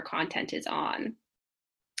for whatever content is on.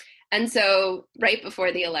 And so right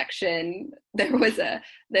before the election, there was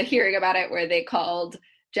the hearing about it where they called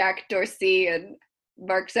Jack Dorsey and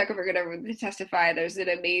Mark Zuckerberg over to testify. There's an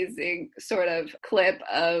amazing sort of clip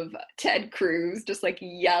of Ted Cruz just like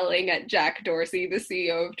yelling at Jack Dorsey, the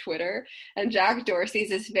CEO of Twitter. And Jack Dorsey's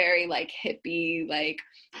this very like hippie, like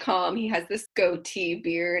calm. He has this goatee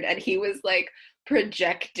beard, and he was like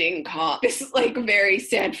projecting this like very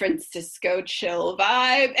San Francisco chill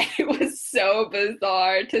vibe. And it was so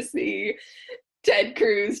bizarre to see Ted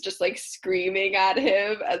Cruz just like screaming at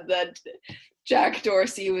him, and then Jack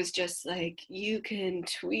Dorsey was just like, you can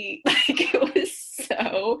tweet. Like it was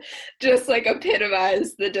so just like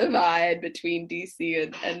epitomized the divide between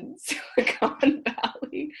DC and Silicon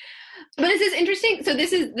Valley. But this is interesting. So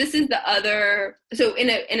this is the other, so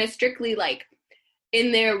in a strictly like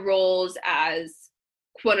in their roles as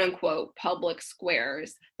quote unquote public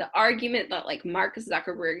squares, the argument that like Mark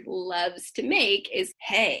Zuckerberg loves to make is,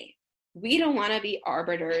 hey, we don't want to be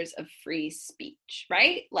arbiters of free speech,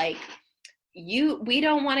 right? Like we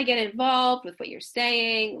don't want to get involved with what you're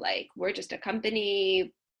saying. Like, we're just a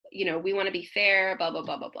company, we want to be fair, blah, blah,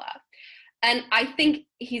 blah, blah, blah. And I think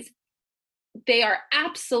they are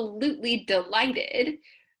absolutely delighted.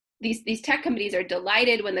 These tech companies are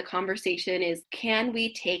delighted when the conversation is, can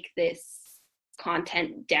we take this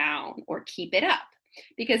content down or keep it up?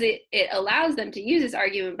 Because it allows them to use this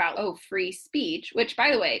argument about, free speech, which,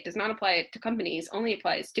 by the way, does not apply to companies, only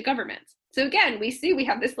applies to governments. So again, we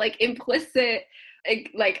have this like implicit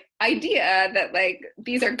like idea that like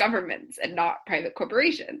these are governments and not private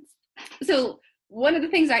corporations. So one of the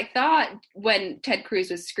things I thought when Ted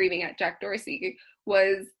Cruz was screaming at Jack Dorsey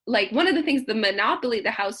was like, one of the things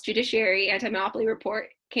the House Judiciary Anti-Monopoly Report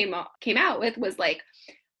came out with was like,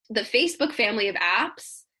 the Facebook family of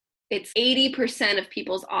apps, it's 80% of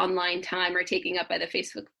people's online time are taken up by the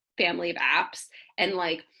Facebook family of apps, and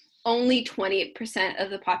like only 20%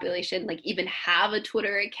 of the population like even have a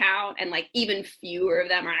Twitter account, and like even fewer of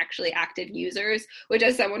them are actually active users, which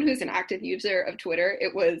as someone who's an active user of Twitter,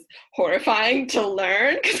 it was horrifying to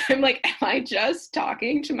learn, because I'm like, am I just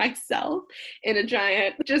talking to myself in a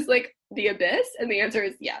giant, just like the abyss? And the answer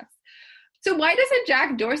is yes. So why doesn't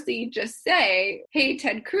Jack Dorsey just say, hey,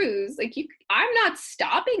 Ted Cruz, like I'm not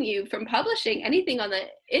stopping you from publishing anything on the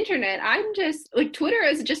internet. I'm just like, Twitter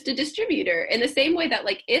is just a distributor, in the same way that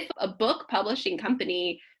like if a book publishing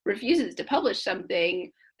company refuses to publish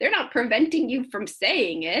something, they're not preventing you from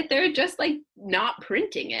saying it. They're just like not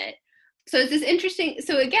printing it. So it's this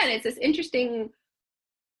interesting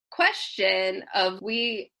question of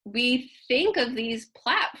we think of these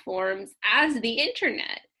platforms as the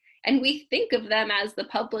internet. And we think of them as the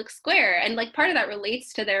public square. And like part of that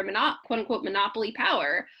relates to their quote unquote monopoly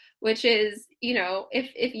power, which is,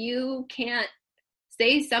 if you can't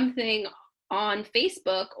say something on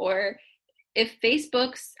Facebook, or if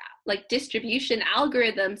Facebook's like distribution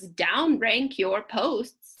algorithms downrank your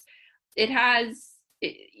posts, it has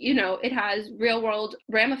real world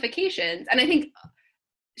ramifications. And I think,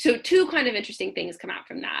 so two kind of interesting things come out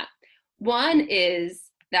from that. One is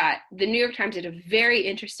that the New York Times did a very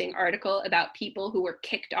interesting article about people who were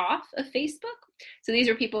kicked off of Facebook. So these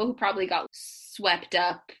are people who probably got swept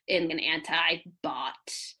up in an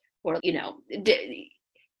anti-bot or, they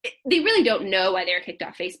really don't know why they were kicked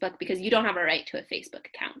off Facebook, because you don't have a right to a Facebook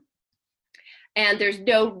account. And there's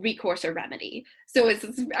no recourse or remedy. So it's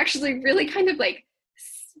actually really kind of like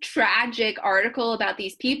tragic article about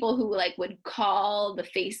these people who like would call the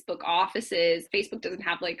Facebook offices. Facebook doesn't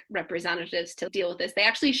have like representatives to deal with this. They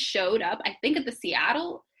actually showed up, I think, at the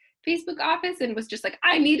Seattle Facebook office and was just like,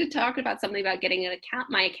 I need to talk about something about getting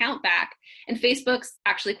my account back. And Facebook's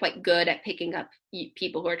actually quite good at picking up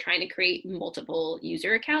people who are trying to create multiple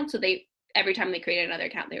user accounts. So every time they created another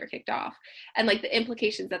account, they were kicked off. And like the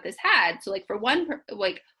implications that this had. So like for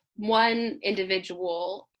one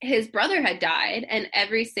individual, his brother had died and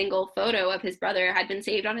every single photo of his brother had been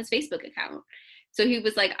saved on his Facebook account. So he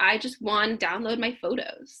was like, I just want to download my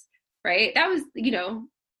photos, right? That was,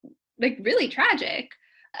 like really tragic.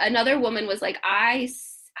 Another woman was like, I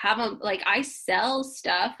sell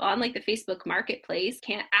stuff on like the Facebook marketplace,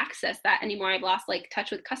 can't access that anymore. I've lost like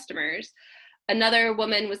touch with customers. Another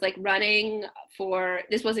woman was like running for,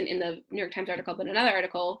 this wasn't in the New York Times article, but another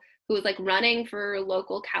article, who was like running for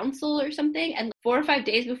local council or something. And 4 or 5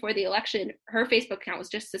 days before the election, her Facebook account was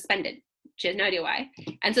just suspended. She has no idea why.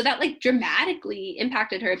 And so that like dramatically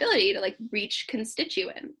impacted her ability to like reach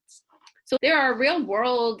constituents. So there are real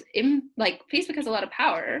world, Facebook has a lot of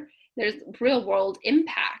power. There's real world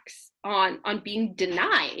impacts on being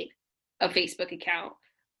denied a Facebook account.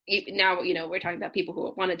 Now, we're talking about people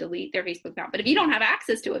who want to delete their Facebook account. But if you don't have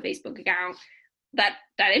access to a Facebook account, that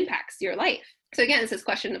impacts your life. So again, it's this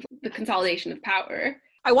question of the consolidation of power.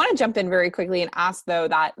 I want to jump in very quickly and ask, though,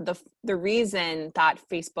 that the reason that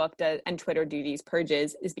Facebook and Twitter do these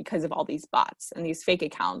purges is because of all these bots and these fake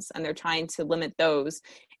accounts, and they're trying to limit those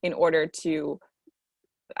in order to,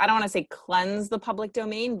 I don't want to say cleanse the public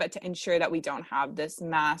domain, but to ensure that we don't have this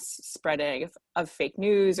mass spreading of fake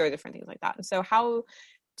news or different things like that. And so how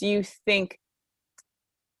do you think,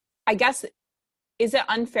 I guess, is it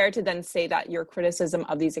unfair to then say that your criticism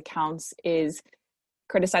of these accounts is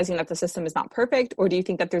criticizing that the system is not perfect? Or do you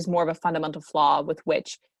think that there's more of a fundamental flaw with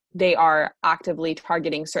which they are actively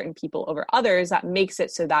targeting certain people over others that makes it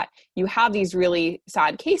so that you have these really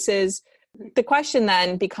sad cases? The question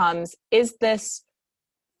then becomes, is this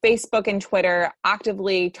Facebook and Twitter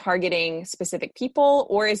actively targeting specific people,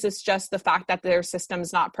 or is this just the fact that their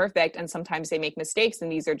system's not perfect and sometimes they make mistakes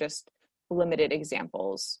and these are just limited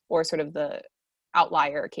examples or sort of the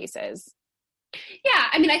outlier cases? Yeah,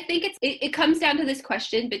 I mean, I think it comes down to this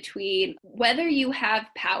question between whether you have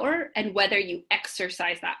power and whether you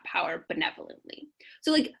exercise that power benevolently.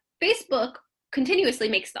 So like Facebook continuously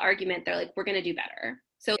makes the argument, they're like, we're going to do better.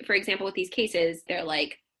 So for example, with these cases, they're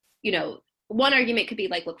like, one argument could be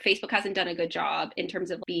like, look, Facebook hasn't done a good job in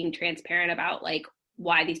terms of being transparent about like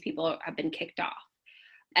why these people have been kicked off.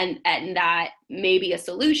 And that maybe a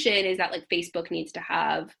solution is that like Facebook needs to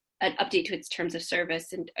have an update to its terms of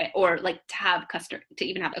service or like to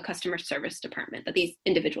even have a customer service department that these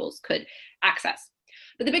individuals could access.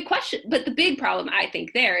 But the big problem I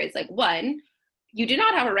think there is like, one, you do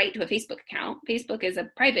not have a right to a Facebook account. Facebook is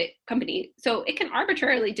a private company, so it can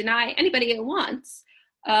arbitrarily deny anybody it wants.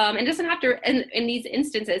 And doesn't have to, in these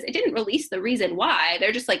instances, it didn't release the reason why.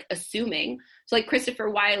 They're just like assuming. So like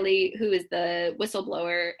Christopher Wiley, who is the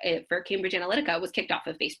whistleblower for Cambridge Analytica, was kicked off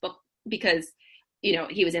of Facebook because,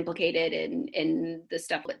 he was implicated in the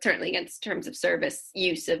stuff, certainly against terms of service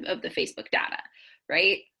use of the Facebook data,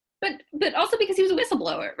 right? But also because he was a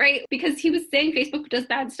whistleblower, right? Because he was saying Facebook does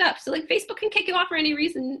bad stuff. So like Facebook can kick you off for any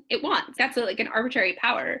reason it wants. That's like an arbitrary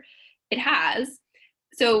power it has.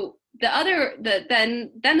 So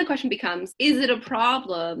then the question becomes, is it a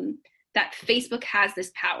problem that Facebook has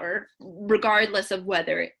this power regardless of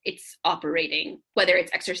whether it's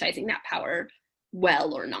exercising that power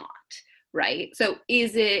well or not, right? So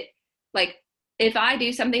is it like, if I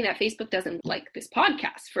do something that Facebook doesn't like, this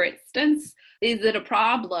podcast, for instance, is it a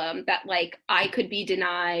problem that like I could be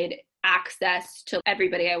denied access to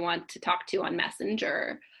everybody I want to talk to on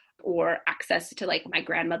Messenger, or access to like my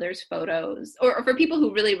grandmother's photos, or for people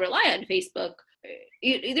who really rely on Facebook?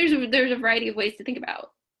 There's a variety of ways to think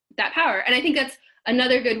about that power. And I think that's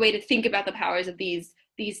another good way to think about the powers of these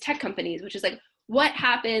tech companies, which is like, what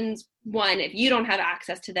happens, one, if you don't have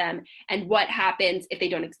access to them, and what happens if they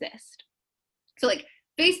don't exist? So like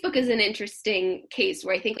Facebook is an interesting case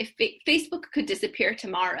where I think if Facebook could disappear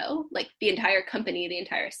tomorrow, like the entire company, the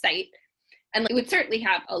entire site, and like, it would certainly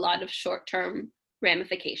have a lot of short-term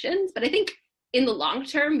ramifications, but I think in the long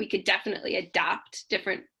term, we could definitely adapt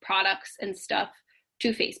different products and stuff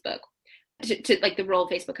to Facebook, to like the role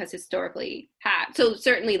Facebook has historically had. So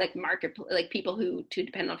certainly like people who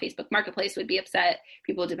depend on Facebook Marketplace would be upset.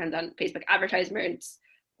 People who depend on Facebook advertisements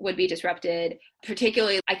would be disrupted.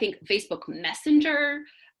 Particularly, I think Facebook Messenger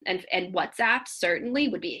and WhatsApp certainly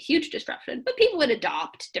would be a huge disruption, but people would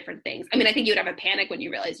adopt different things. I mean, I think you would have a panic when you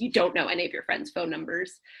realize you don't know any of your friends' phone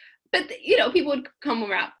numbers, but people would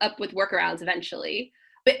come up with workarounds eventually.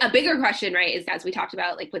 But a bigger question, right, is as we talked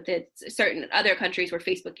about, like with the certain other countries where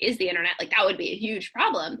Facebook is the internet, like that would be a huge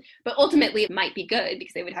problem. But ultimately, it might be good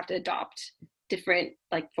because they would have to adopt different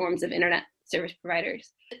like forms of internet service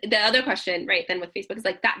providers. The other question, right, then with Facebook is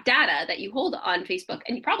like that data that you hold on Facebook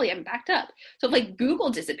and you probably haven't backed up. So if like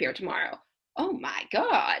Google disappeared tomorrow, oh my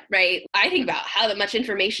God, right? I think about how much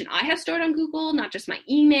information I have stored on Google, not just my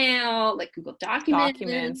email, like Google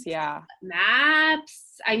Documents, yeah,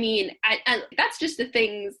 Maps. I mean, I that's just the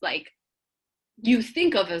things like you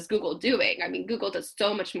think of as Google doing. I mean, Google does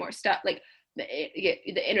so much more stuff, like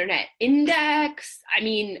the Internet Index. I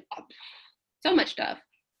mean, so much stuff.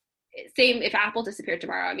 Same if Apple disappeared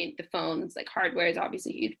tomorrow. I mean, the phones, like hardware is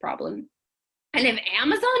obviously a huge problem. And if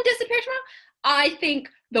Amazon disappeared tomorrow, I think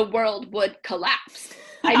the world would collapse.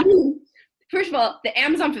 I mean, first of all, the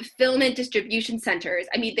Amazon fulfillment distribution centers,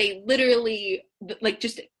 I mean, they literally, like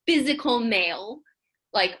just physical mail,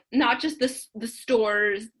 like not just the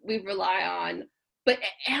stores we rely on, but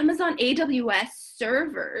Amazon AWS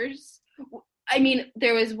servers. I mean,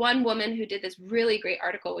 there was one woman who did this really great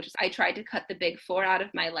article, which is I tried to cut the big four out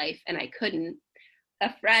of my life and I couldn't.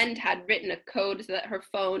 A friend had written a code so that her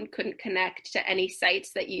phone couldn't connect to any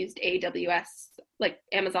sites that used AWS, like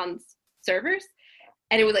Amazon's servers.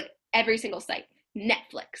 And it was like every single site,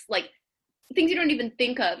 Netflix, like things you don't even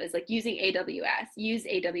think of as like using AWS, use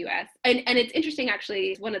AWS. And it's interesting,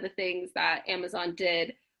 actually, one of the things that Amazon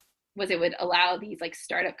did was it would allow these like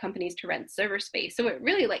startup companies to rent server space. So it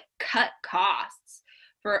really like cut costs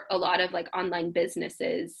for a lot of like online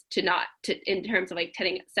businesses in terms of like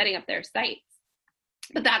setting up their sites.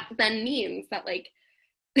 But that then means that like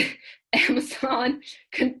Amazon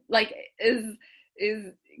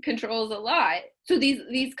controls a lot. So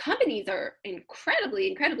these companies are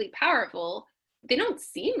incredibly powerful. They don't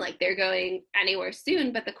seem like they're going anywhere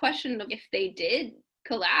soon. But the question of if they did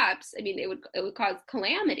collapse, I mean, it would cause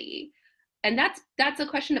calamity, and that's a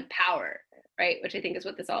question of power, right? Which I think is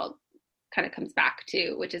what this all kind of comes back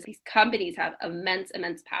to, which is these companies have immense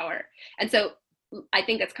power. And so I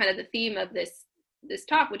think that's kind of the theme of this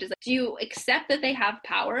talk, which is like, do you accept that they have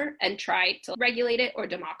power and try to regulate it or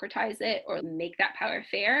democratize it or make that power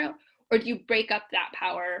fair? Or do you break up that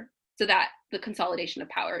power so that the consolidation of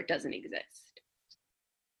power doesn't exist?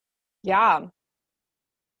 Yeah,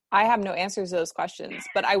 I have no answers to those questions,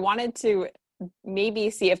 but I wanted to maybe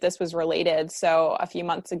see if this was related. So a few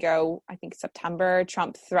months ago, I think September,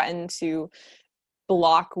 Trump threatened to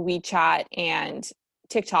block WeChat and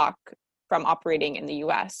TikTok from operating in the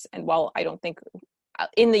US. And while I don't think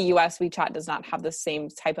in the US, WeChat does not have the same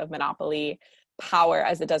type of monopoly power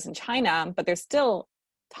as it does in China, but there's still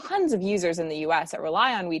tons of users in the US that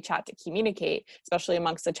rely on WeChat to communicate, especially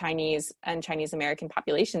amongst the Chinese and Chinese American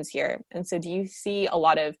populations here. And so do you see a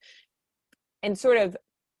lot of, and sort of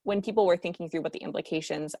when people were thinking through what the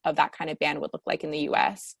implications of that kind of ban would look like in the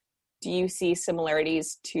US, do you see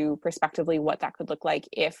similarities to prospectively what that could look like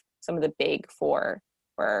if some of the big four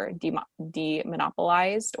were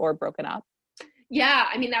demonopolized or broken up? Yeah,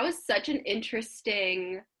 I mean, that was such an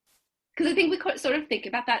interesting, because I think we sort of think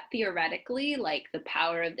about that theoretically, like the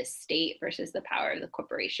power of the state versus the power of the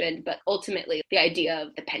corporation. But ultimately, the idea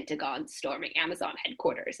of the Pentagon storming Amazon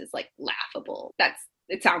headquarters is like laughable.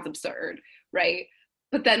 It sounds absurd, right?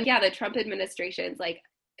 But then, yeah, the Trump administration's like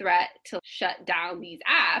threat to shut down these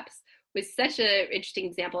apps was such an interesting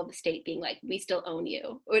example of the state being like, we still own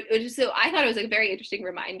you. So I thought it was a very interesting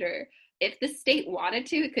reminder. If the state wanted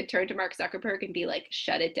to, it could turn to Mark Zuckerberg and be like,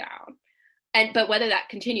 shut it down. But whether that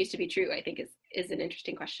continues to be true, I think is an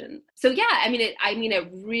interesting question. So yeah, I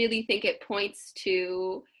really think it points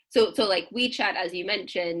to, so like WeChat, as you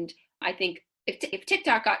mentioned, I think if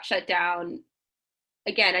TikTok got shut down,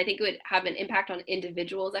 again, I think it would have an impact on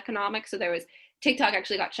individuals' economics. So TikTok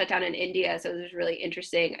actually got shut down in India. So it was really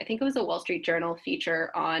interesting. I think it was a Wall Street Journal feature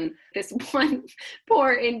on this one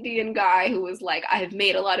poor Indian guy who was like, I have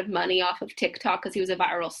made a lot of money off of TikTok because he was a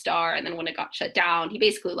viral star. And then when it got shut down, he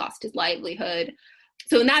basically lost his livelihood.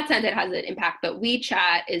 So in that sense, it has an impact. But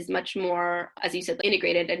WeChat is much more, as you said,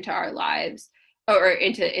 integrated into our lives, or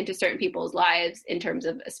into certain people's lives in terms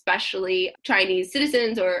of especially Chinese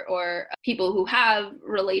citizens or people who have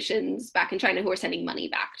relations back in China who are sending money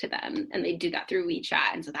back to them. And they do that through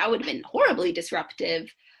WeChat. And so that would have been horribly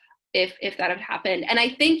disruptive if that had happened. And I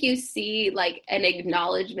think you see like an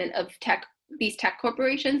acknowledgement of these tech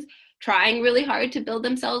corporations trying really hard to build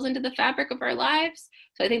themselves into the fabric of our lives.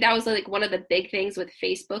 So I think that was like one of the big things with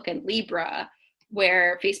Facebook and Libra,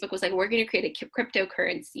 where Facebook was like, we're going to create a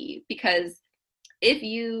cryptocurrency because if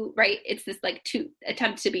you, right, it's this like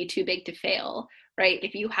attempt to be too big to fail, right?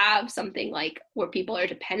 If you have something like where people are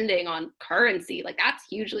depending on currency, like that's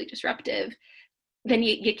hugely disruptive, then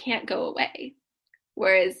you can't go away.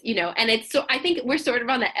 Whereas, and it's so I think we're sort of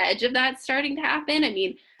on the edge of that starting to happen. I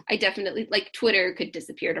mean, I definitely like Twitter could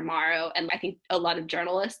disappear tomorrow. And I think a lot of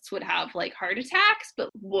journalists would have like heart attacks, but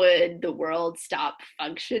would the world stop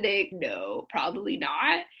functioning? No, probably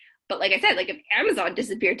not. But like I said, like if Amazon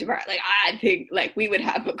disappeared tomorrow, like I think like we would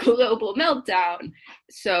have a global meltdown.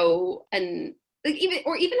 So, and like even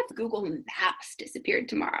if Google Maps disappeared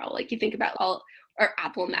tomorrow, like you think about or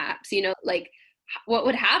Apple Maps, like what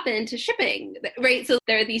would happen to shipping, right? So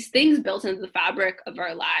there are these things built into the fabric of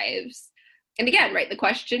our lives. And again, right, the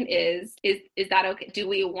question is that okay? Do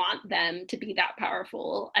we want them to be that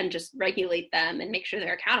powerful and just regulate them and make sure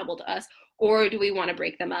they're accountable to us? Or do we want to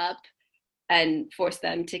break them up and force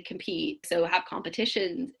them to compete? So have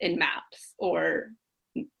competitions in maps or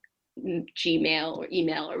Gmail or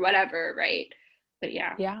email or whatever, right? But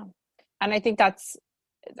yeah. Yeah. And I think that's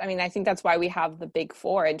why we have the big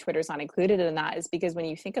four, and Twitter's not included in that, is because when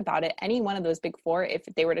you think about it, any one of those big four, if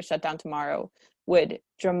they were to shut down tomorrow, would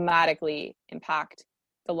dramatically impact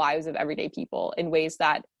the lives of everyday people in ways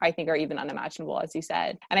that I think are even unimaginable, as you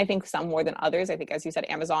said. And I think some more than others. I think, as you said,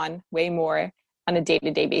 Amazon way more on a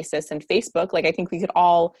day-to-day basis, and Facebook, like I think we could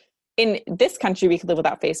all, in this country, we could live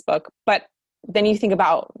without Facebook. But then you think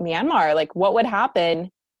about Myanmar, like what would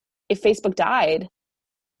happen if Facebook died?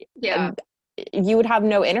 Yeah. You would have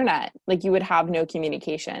no internet, like you would have no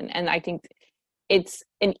communication. And I think it's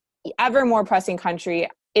an ever more pressing country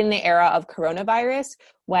in the era of coronavirus,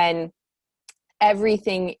 when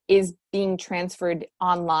everything is being transferred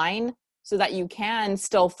online so that you can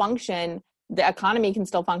still function, the economy can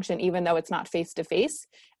still function, even though it's not face to face.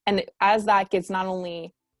 And as that gets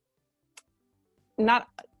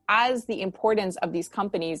as the importance of these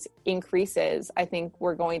companies increases, I think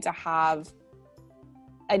we're going to have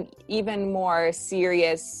an even more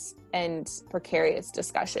serious and precarious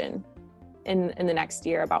discussion in the next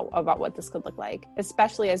year about what this could look like,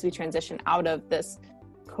 especially as we transition out of this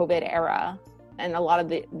COVID era. And a lot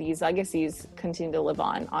of these legacies continue to live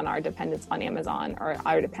on our dependence on Amazon, or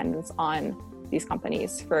our dependence on these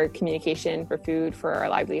companies for communication, for food, for our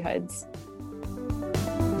livelihoods.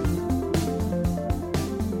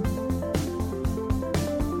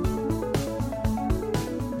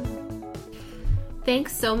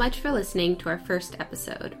 Thanks so much for listening to our first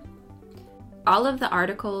episode. All of the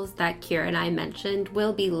articles that Kira and I mentioned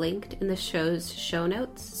will be linked in the show's show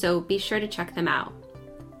notes, so be sure to check them out.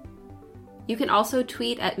 You can also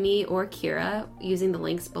tweet at me or Kira using the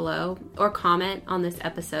links below, or comment on this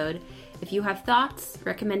episode if you have thoughts,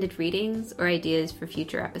 recommended readings, or ideas for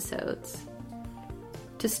future episodes.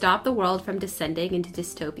 To stop the world from descending into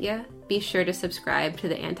dystopia, be sure to subscribe to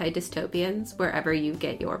the Anti-Dystopians wherever you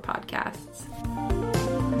get your podcasts.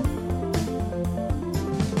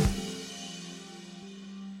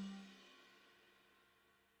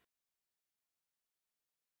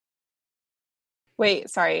 Wait,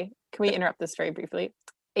 sorry. Can we interrupt this very briefly?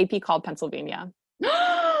 AP called Pennsylvania.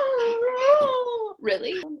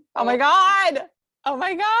 Really? Oh my God. Oh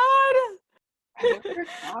my God.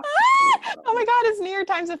 Oh my God, it's New York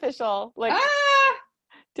Times official. Like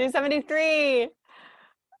 273.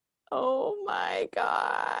 Oh my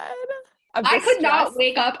God. I could not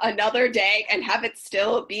wake up another day and have it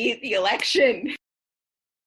still be the election.